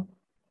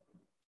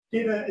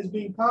data is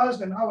being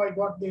parsed and how I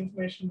got the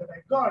information that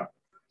I got,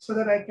 so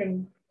that I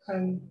can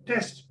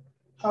test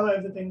how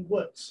everything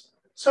works.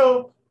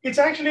 So it's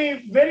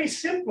actually very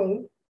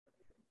simple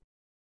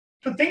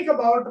to think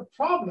about a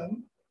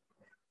problem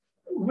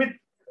with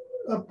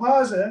a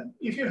parser.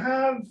 If you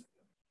have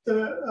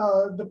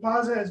the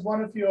parser as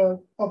one of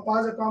your, or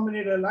parser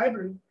combinator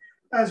library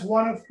as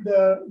one of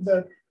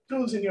the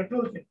tools in your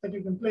toolkit that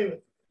you can play with.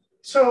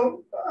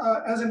 So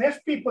as an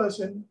FP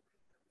person,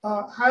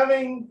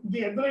 having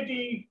the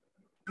ability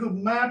to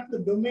map the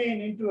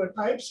domain into a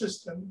type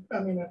system, I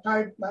mean a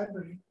type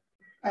library,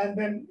 and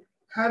then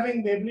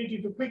having the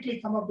ability to quickly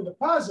come up with a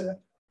parser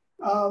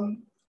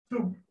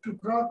to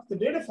grok the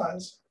data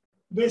files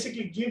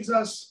basically gives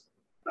us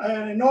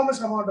an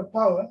enormous amount of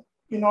power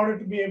in order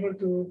to be able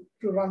to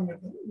run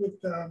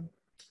with the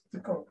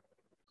code.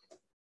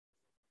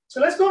 So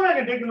let's go back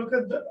and take a look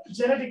at the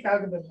genetic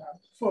algorithm now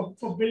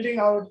for building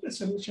out a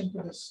solution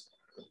to this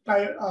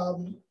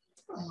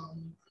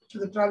to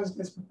the Travis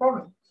basement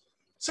problem.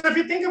 So if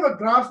you think of a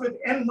graph with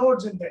n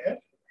nodes in there,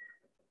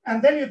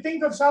 and then you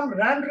think of some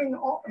random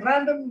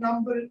ordering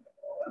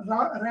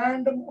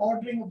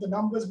of the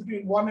numbers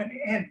between 1 and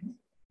n,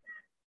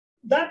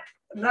 that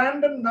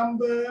random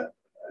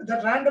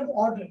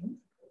ordering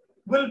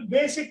will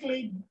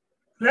basically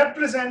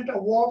represent a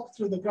walk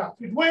through the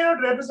graph. It may not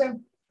represent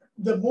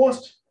the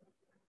most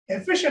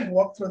efficient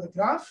walk through the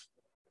graph,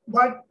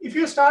 but if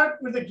you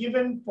start with a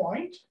given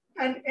point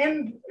and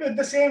end at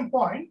the same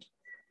point,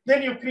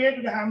 then you've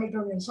created a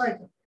Hamiltonian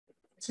cycle.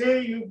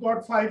 Say you've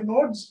got 5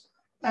 nodes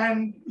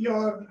and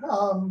your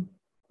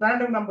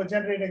random number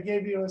generator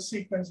gave you a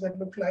sequence that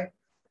looked like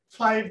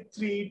 5,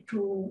 3,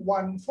 2,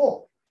 1,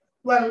 4.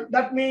 Well,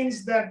 that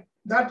means that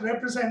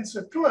represents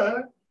a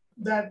tour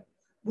that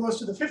goes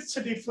to the 5th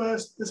city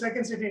first, the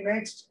 2nd city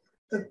next,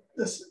 the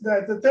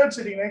 3rd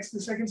city next, the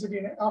 2nd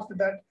city after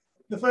that,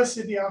 the 1st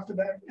city after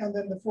that, and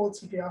then the 4th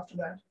city after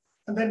that.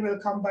 And then we'll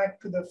come back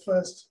to the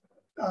 5th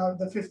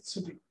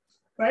city,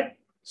 right?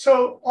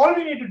 So all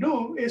we need to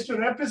do is to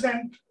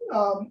represent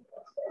a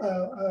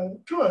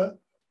tour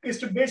is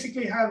to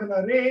basically have an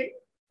array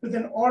with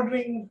an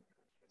ordering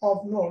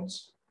of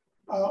nodes,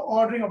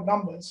 ordering of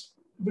numbers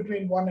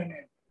between 1 and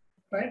n,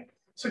 right?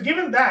 So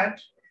given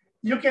that,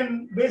 you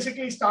can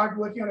basically start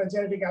working on a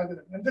genetic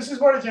algorithm. And this is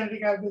what a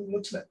genetic algorithm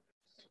looks like.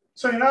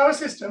 So in our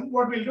system,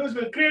 what we'll do is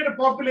we'll create a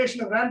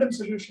population of random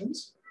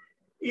solutions.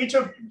 Each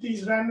of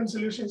these random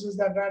solutions is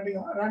that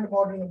random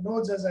ordering of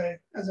nodes, as I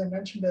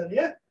mentioned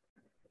earlier.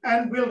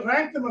 And we'll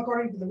rank them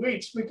according to the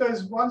weights,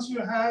 because once you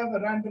have a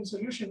random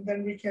solution,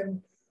 then we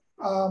can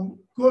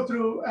go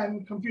through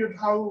and compute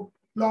how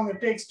long it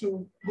takes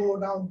to go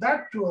down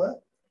that tour.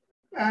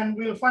 And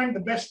we'll find the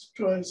best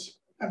tours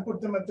and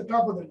put them at the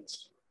top of the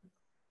list.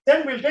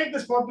 Then we'll take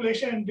this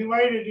population and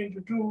divide it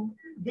into 2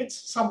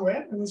 bits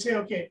somewhere. And we'll say,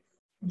 okay,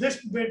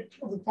 this bit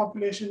of the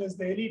population is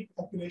the elite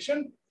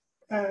population,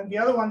 and the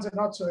other ones are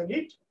not so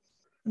elite.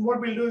 And what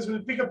we'll do is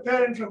we'll pick a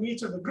parent from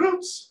each of the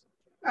groups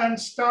and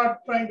start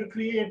trying to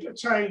create a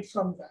child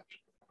from that.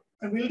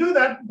 And we'll do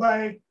that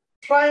by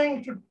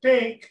trying to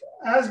take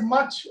as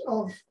much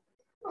of,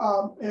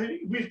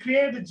 we'll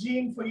create a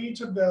gene for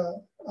each of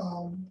the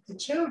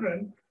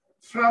children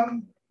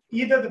from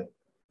either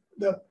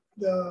the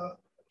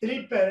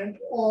elite parent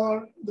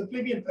or the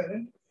plebeian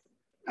parent,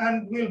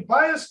 and we'll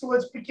bias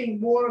towards picking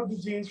more of the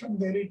genes from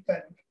the elite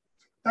parent.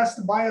 That's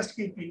the biased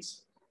key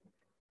piece.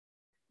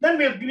 Then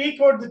we'll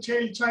recode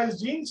the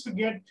child's genes to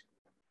get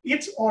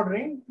its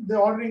ordering, the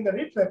ordering that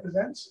it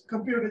represents,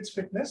 compute its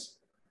fitness.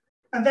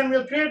 And then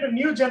we'll create a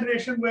new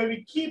generation where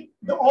we keep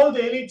all the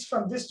elites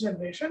from this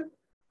generation,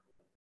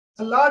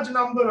 a large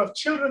number of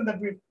children that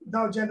we've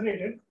now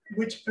generated,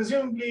 which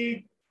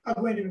presumably are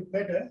going to be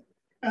better.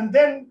 And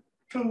then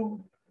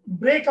to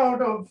break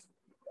out of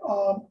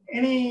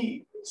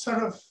any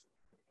sort of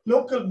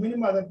local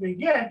minima that we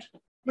get,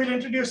 we'll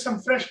introduce some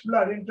fresh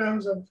blood in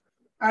terms of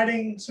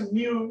adding some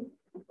new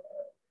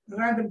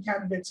random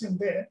candidates in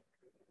there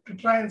to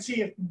try and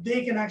see if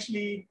they can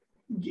actually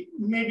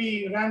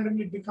maybe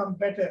randomly become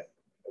better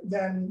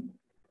than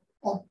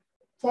or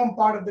form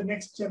part of the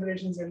next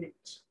generation's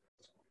elites.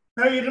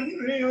 Now you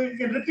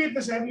can repeat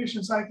this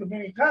evolution cycle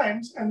many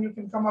times and you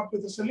can come up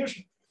with a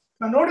solution.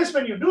 Now notice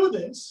when you do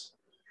this,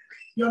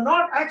 you're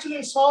not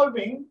actually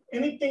solving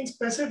anything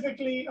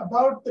specifically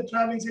about the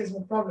traveling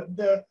salesman problem.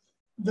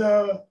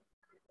 The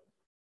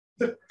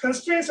the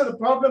constraints of the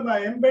problem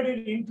are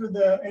embedded into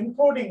the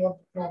encoding of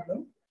the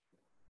problem,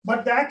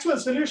 but the actual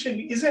solution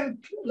isn't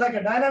like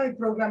a dynamic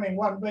programming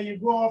one where you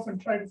go off and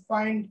try to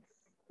find,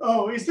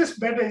 oh, is this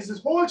better? Is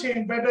this whole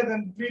chain better than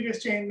the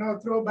previous chain? No,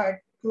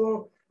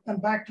 go and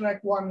backtrack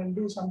one and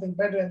do something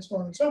better and so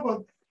on and so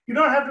forth. You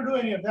don't have to do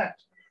any of that.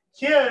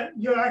 Here,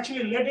 you're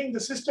actually letting the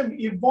system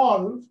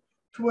evolve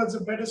towards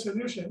a better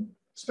solution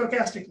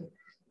stochastically.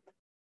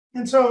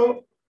 And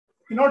so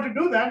in order to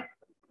do that,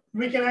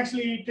 we can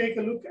actually take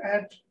a look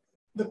at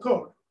the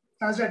code.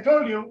 As I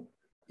told you,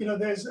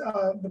 there's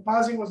the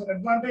parsing was an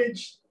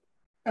advantage.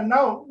 And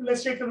now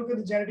let's take a look at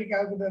the genetic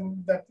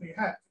algorithm that we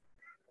have.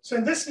 So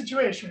in this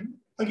situation,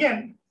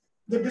 again,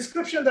 the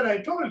description that I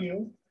told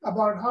you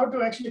about how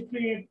to actually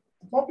create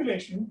a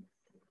population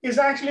is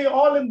actually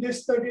all in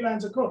this 30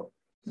 lines of code.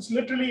 It's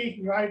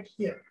literally right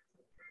here,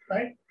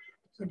 right?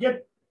 So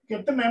get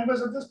the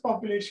members of this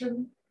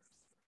population,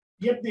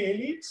 get the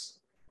elites,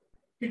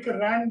 pick a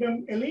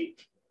random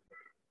elite,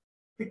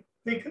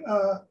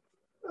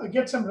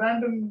 get some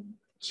random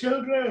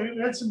children,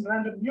 get some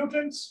random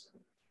mutants.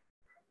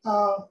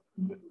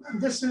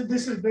 This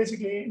is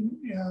basically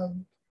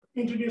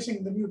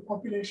introducing the new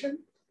population.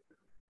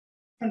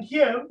 And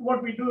here,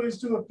 what we do is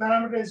do a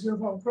parameterized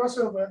uniform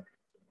crossover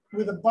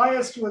with a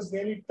bias towards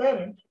the elite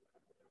parent.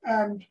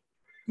 And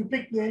you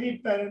pick the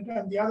elite parent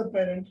and the other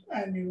parent,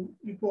 and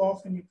you go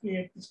off and you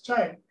create this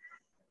child.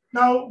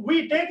 Now,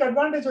 we take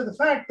advantage of the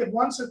fact that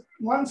once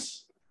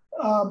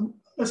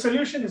a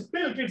solution is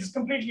built, it is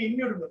completely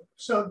immutable.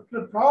 So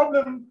the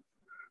problem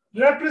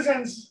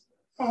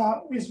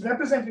is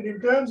represented in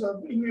terms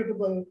of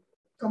immutable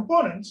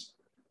components.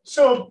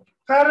 So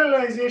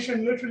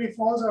parallelization literally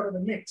falls out of the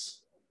mix.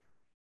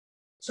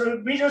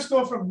 So we just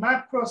go from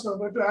map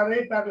crossover to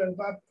array parallel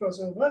map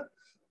crossover,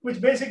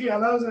 which basically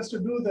allows us to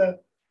do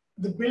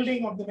the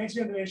building of the next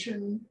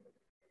generation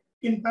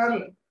in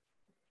parallel.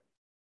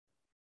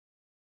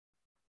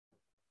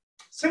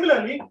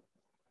 Similarly,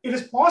 it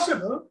is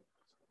possible,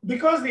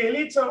 because the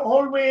elites are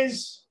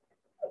always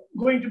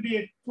going to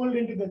be pulled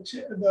into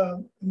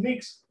the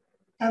mix,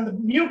 and the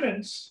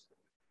mutants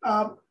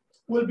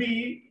will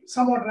be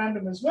somewhat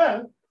random as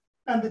well,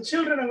 and the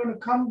children are going to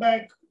come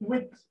back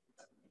with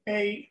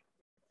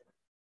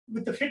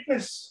the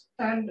fitness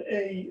and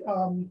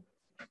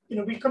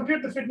we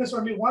compute the fitness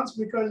only once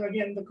because,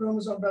 again, the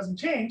chromosome doesn't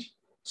change.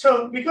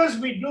 So because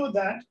we do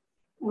that,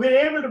 we're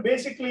able to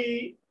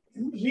basically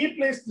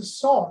replace the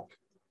sort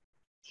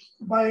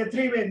by a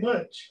three-way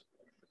merge.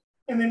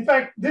 And in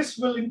fact, this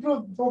will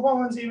improve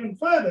performance even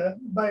further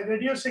by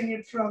reducing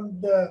it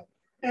from the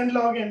n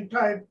log n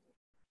type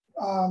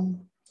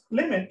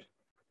limit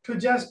to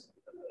just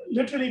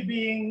literally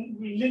being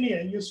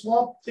linear. You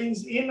swap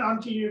things in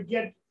until you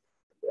get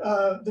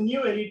the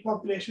new elite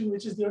population,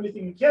 which is the only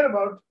thing you care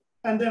about.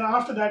 And then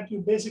after that, you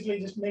basically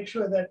just make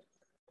sure that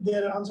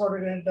they're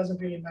unsorted and it doesn't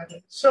really matter.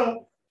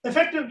 So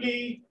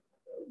effectively,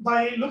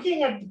 by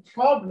looking at the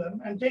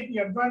problem and taking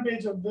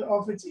advantage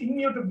of its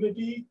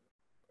immutability,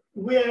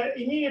 we're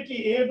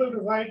immediately able to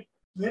write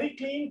very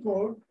clean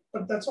code,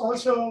 but that's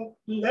also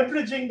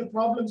leveraging the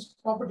problem's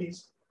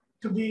properties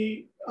to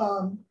be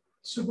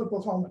super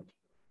performant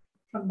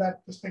from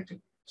that perspective.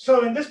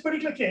 So in this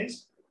particular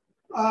case,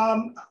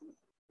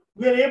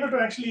 we're able to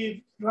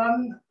actually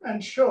run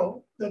and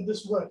show that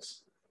this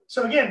works.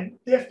 So again,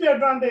 the FP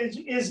advantage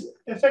is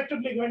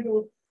effectively going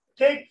to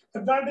take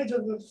advantage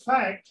of the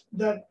fact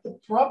that the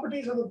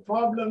properties of the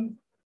problem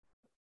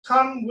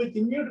come with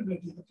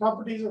immutability. The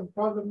properties of the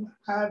problem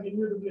have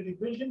immutability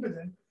built into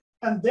them.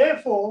 And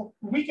therefore,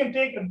 we can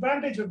take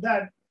advantage of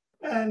that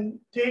and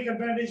take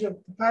advantage of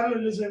the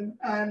parallelism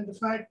and the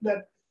fact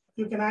that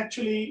you can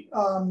actually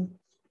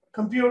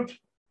compute,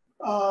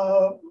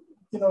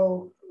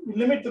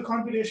 limit the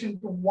computation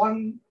to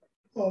one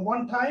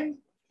time,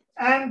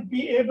 and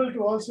be able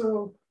to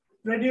also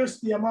reduce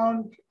the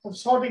amount of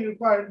sorting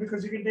required,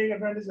 because you can take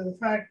advantage of the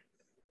fact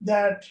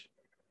that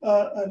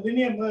a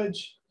linear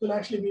merge will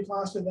actually be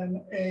faster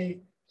than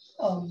an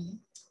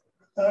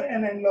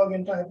n log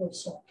n type of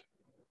sort.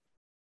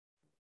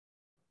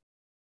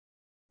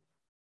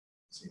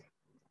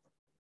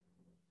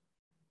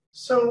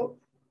 So,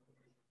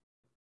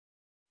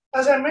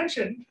 as I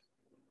mentioned,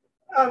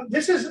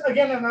 this is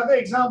again another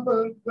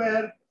example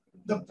where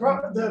the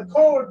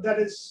code that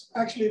is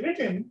actually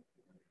written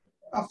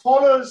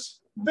follows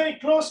very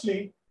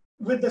closely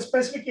with the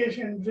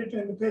specification written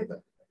in the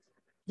paper.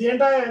 The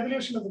entire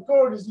evolution of the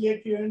code is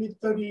likely only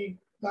 30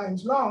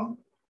 lines long,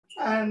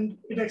 and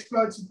it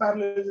exploits the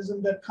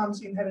parallelism that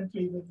comes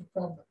inherently with the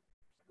problem.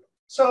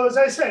 So as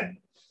I said,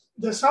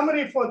 the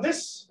summary for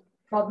this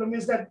problem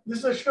is that this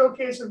is a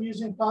showcase of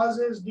using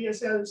parsers,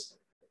 DSLs,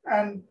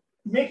 and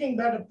making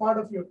that a part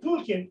of your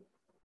toolkit,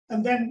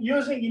 and then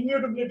using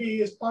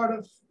immutability as part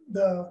of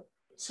the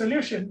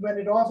solution when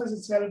it offers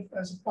itself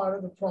as a part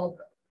of the problem.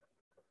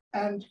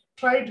 And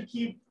try to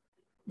keep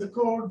the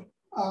code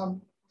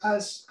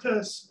as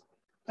terse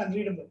and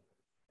readable.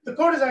 The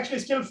code is actually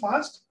still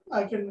fast.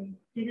 I can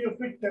give you a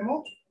quick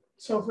demo.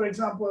 So for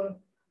example,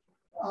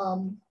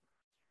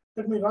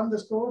 let me run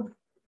this code.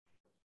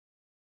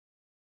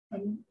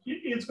 And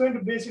it's going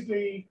to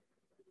basically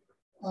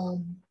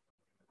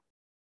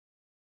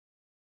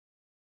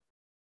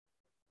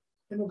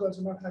immigrants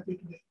are not happy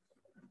today.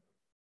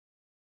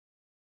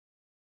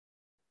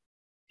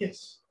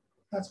 Yes,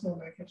 that's more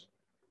like it.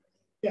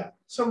 Yeah,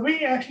 so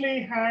we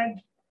actually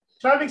had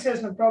traveling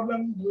salesman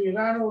problem. We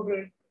ran over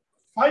it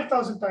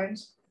 5,000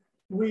 times.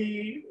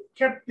 We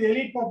kept the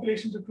elite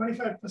population to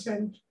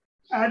 25%,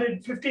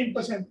 added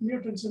 15%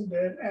 mutants in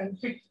there, and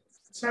picked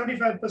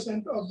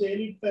 75% of the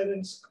elite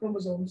parents'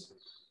 chromosomes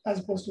as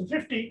opposed to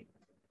 50.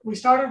 We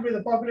started with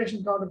a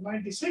population count of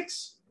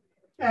 96,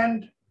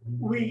 and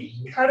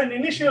we had an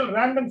initial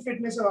random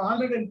fitness of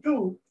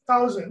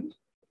 102,000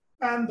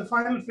 and the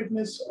final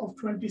fitness of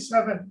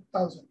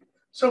 27,000.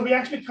 So we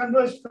actually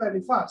converged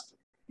fairly fast.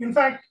 In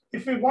fact,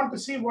 if we want to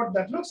see what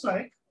that looks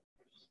like,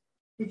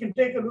 we can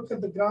take a look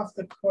at the graph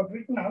that got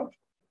written out.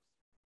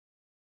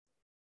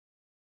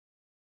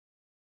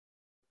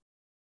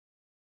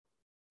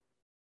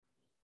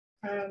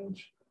 And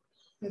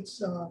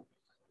let's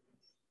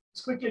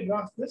quickly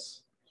graph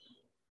this.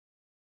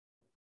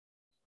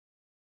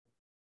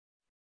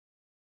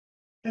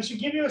 That should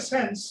give you a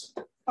sense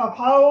of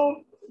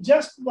how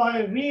just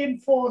by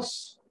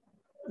reinforcing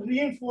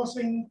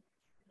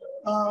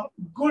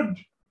good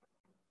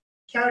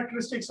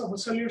characteristics of a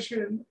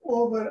solution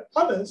over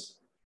others,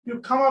 you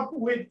come up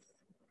with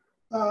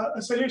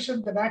a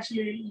solution that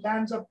actually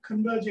lands up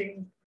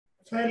converging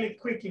fairly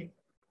quickly,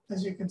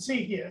 as you can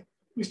see here.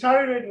 We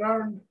started at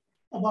around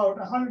about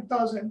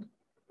 100,000,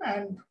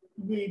 and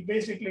we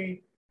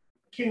basically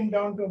came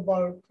down to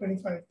about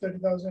 25,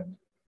 30,000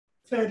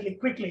 fairly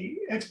quickly,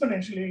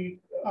 exponentially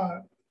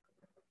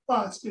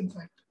fast, in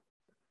fact.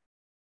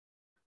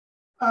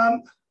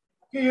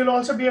 You'll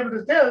also be able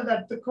to tell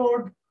that the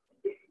code,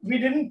 we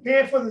didn't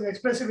pay for this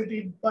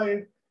expressivity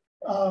by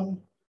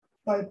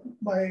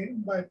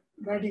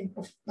writing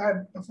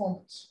bad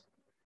performance.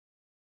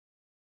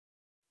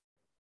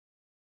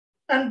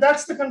 And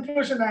that's the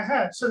conclusion I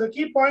had. So the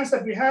key points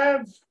that we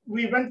have,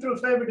 we went through a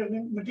fair bit of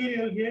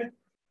material here.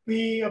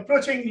 We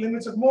approaching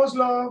limits of Moore's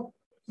law.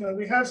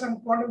 We have some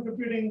quantum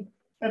computing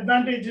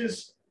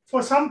advantages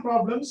for some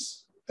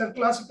problems that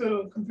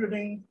classical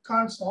computing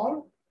can't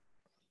solve.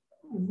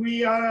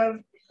 We are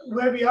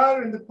where we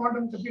are in the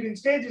quantum computing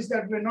stage is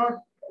that we're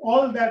not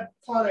all that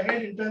far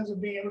ahead in terms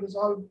of being able to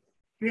solve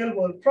real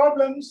world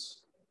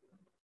problems.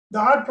 The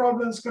hard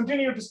problems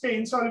continue to stay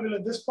insoluble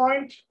at this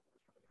point.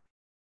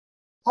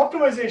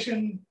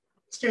 Optimization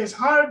stays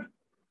hard.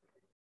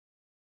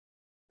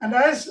 And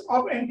as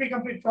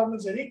NP-complete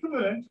problems are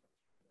equivalent,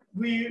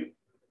 we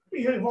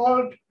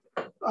evolved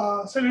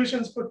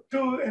solutions for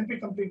two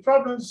NP-complete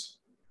problems,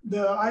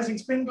 the Ising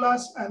spin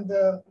glass and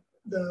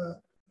the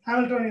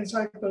Hamiltonian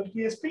cycle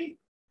TSP.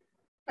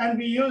 And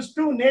we use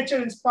two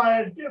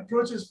nature-inspired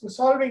approaches for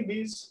solving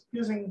these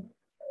using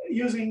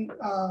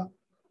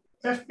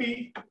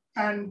FP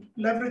and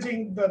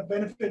leveraging the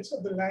benefits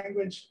of the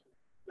language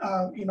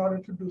in order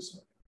to do so.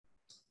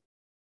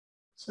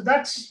 So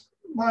that's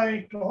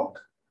my talk.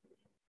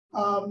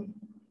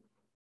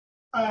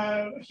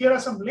 Here are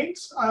some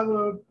links. I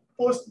will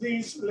post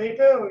these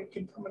later, or you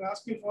can come and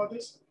ask me for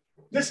this.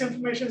 This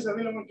information is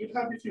available on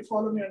GitHub. If you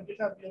follow me on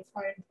GitHub, you'll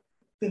find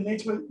the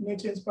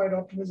nature-inspired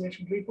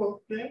optimization repo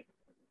there.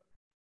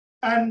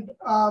 And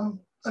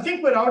I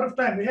think we're out of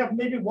time. We have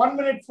maybe 1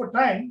 minute for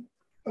time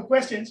for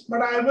questions,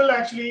 but I will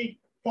actually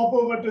pop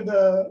over to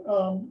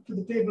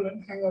the table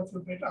and hang out for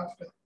a bit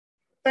after.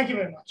 Thank you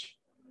very much.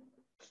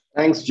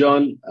 Thanks,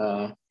 John.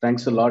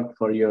 Thanks a lot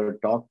for your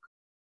talk.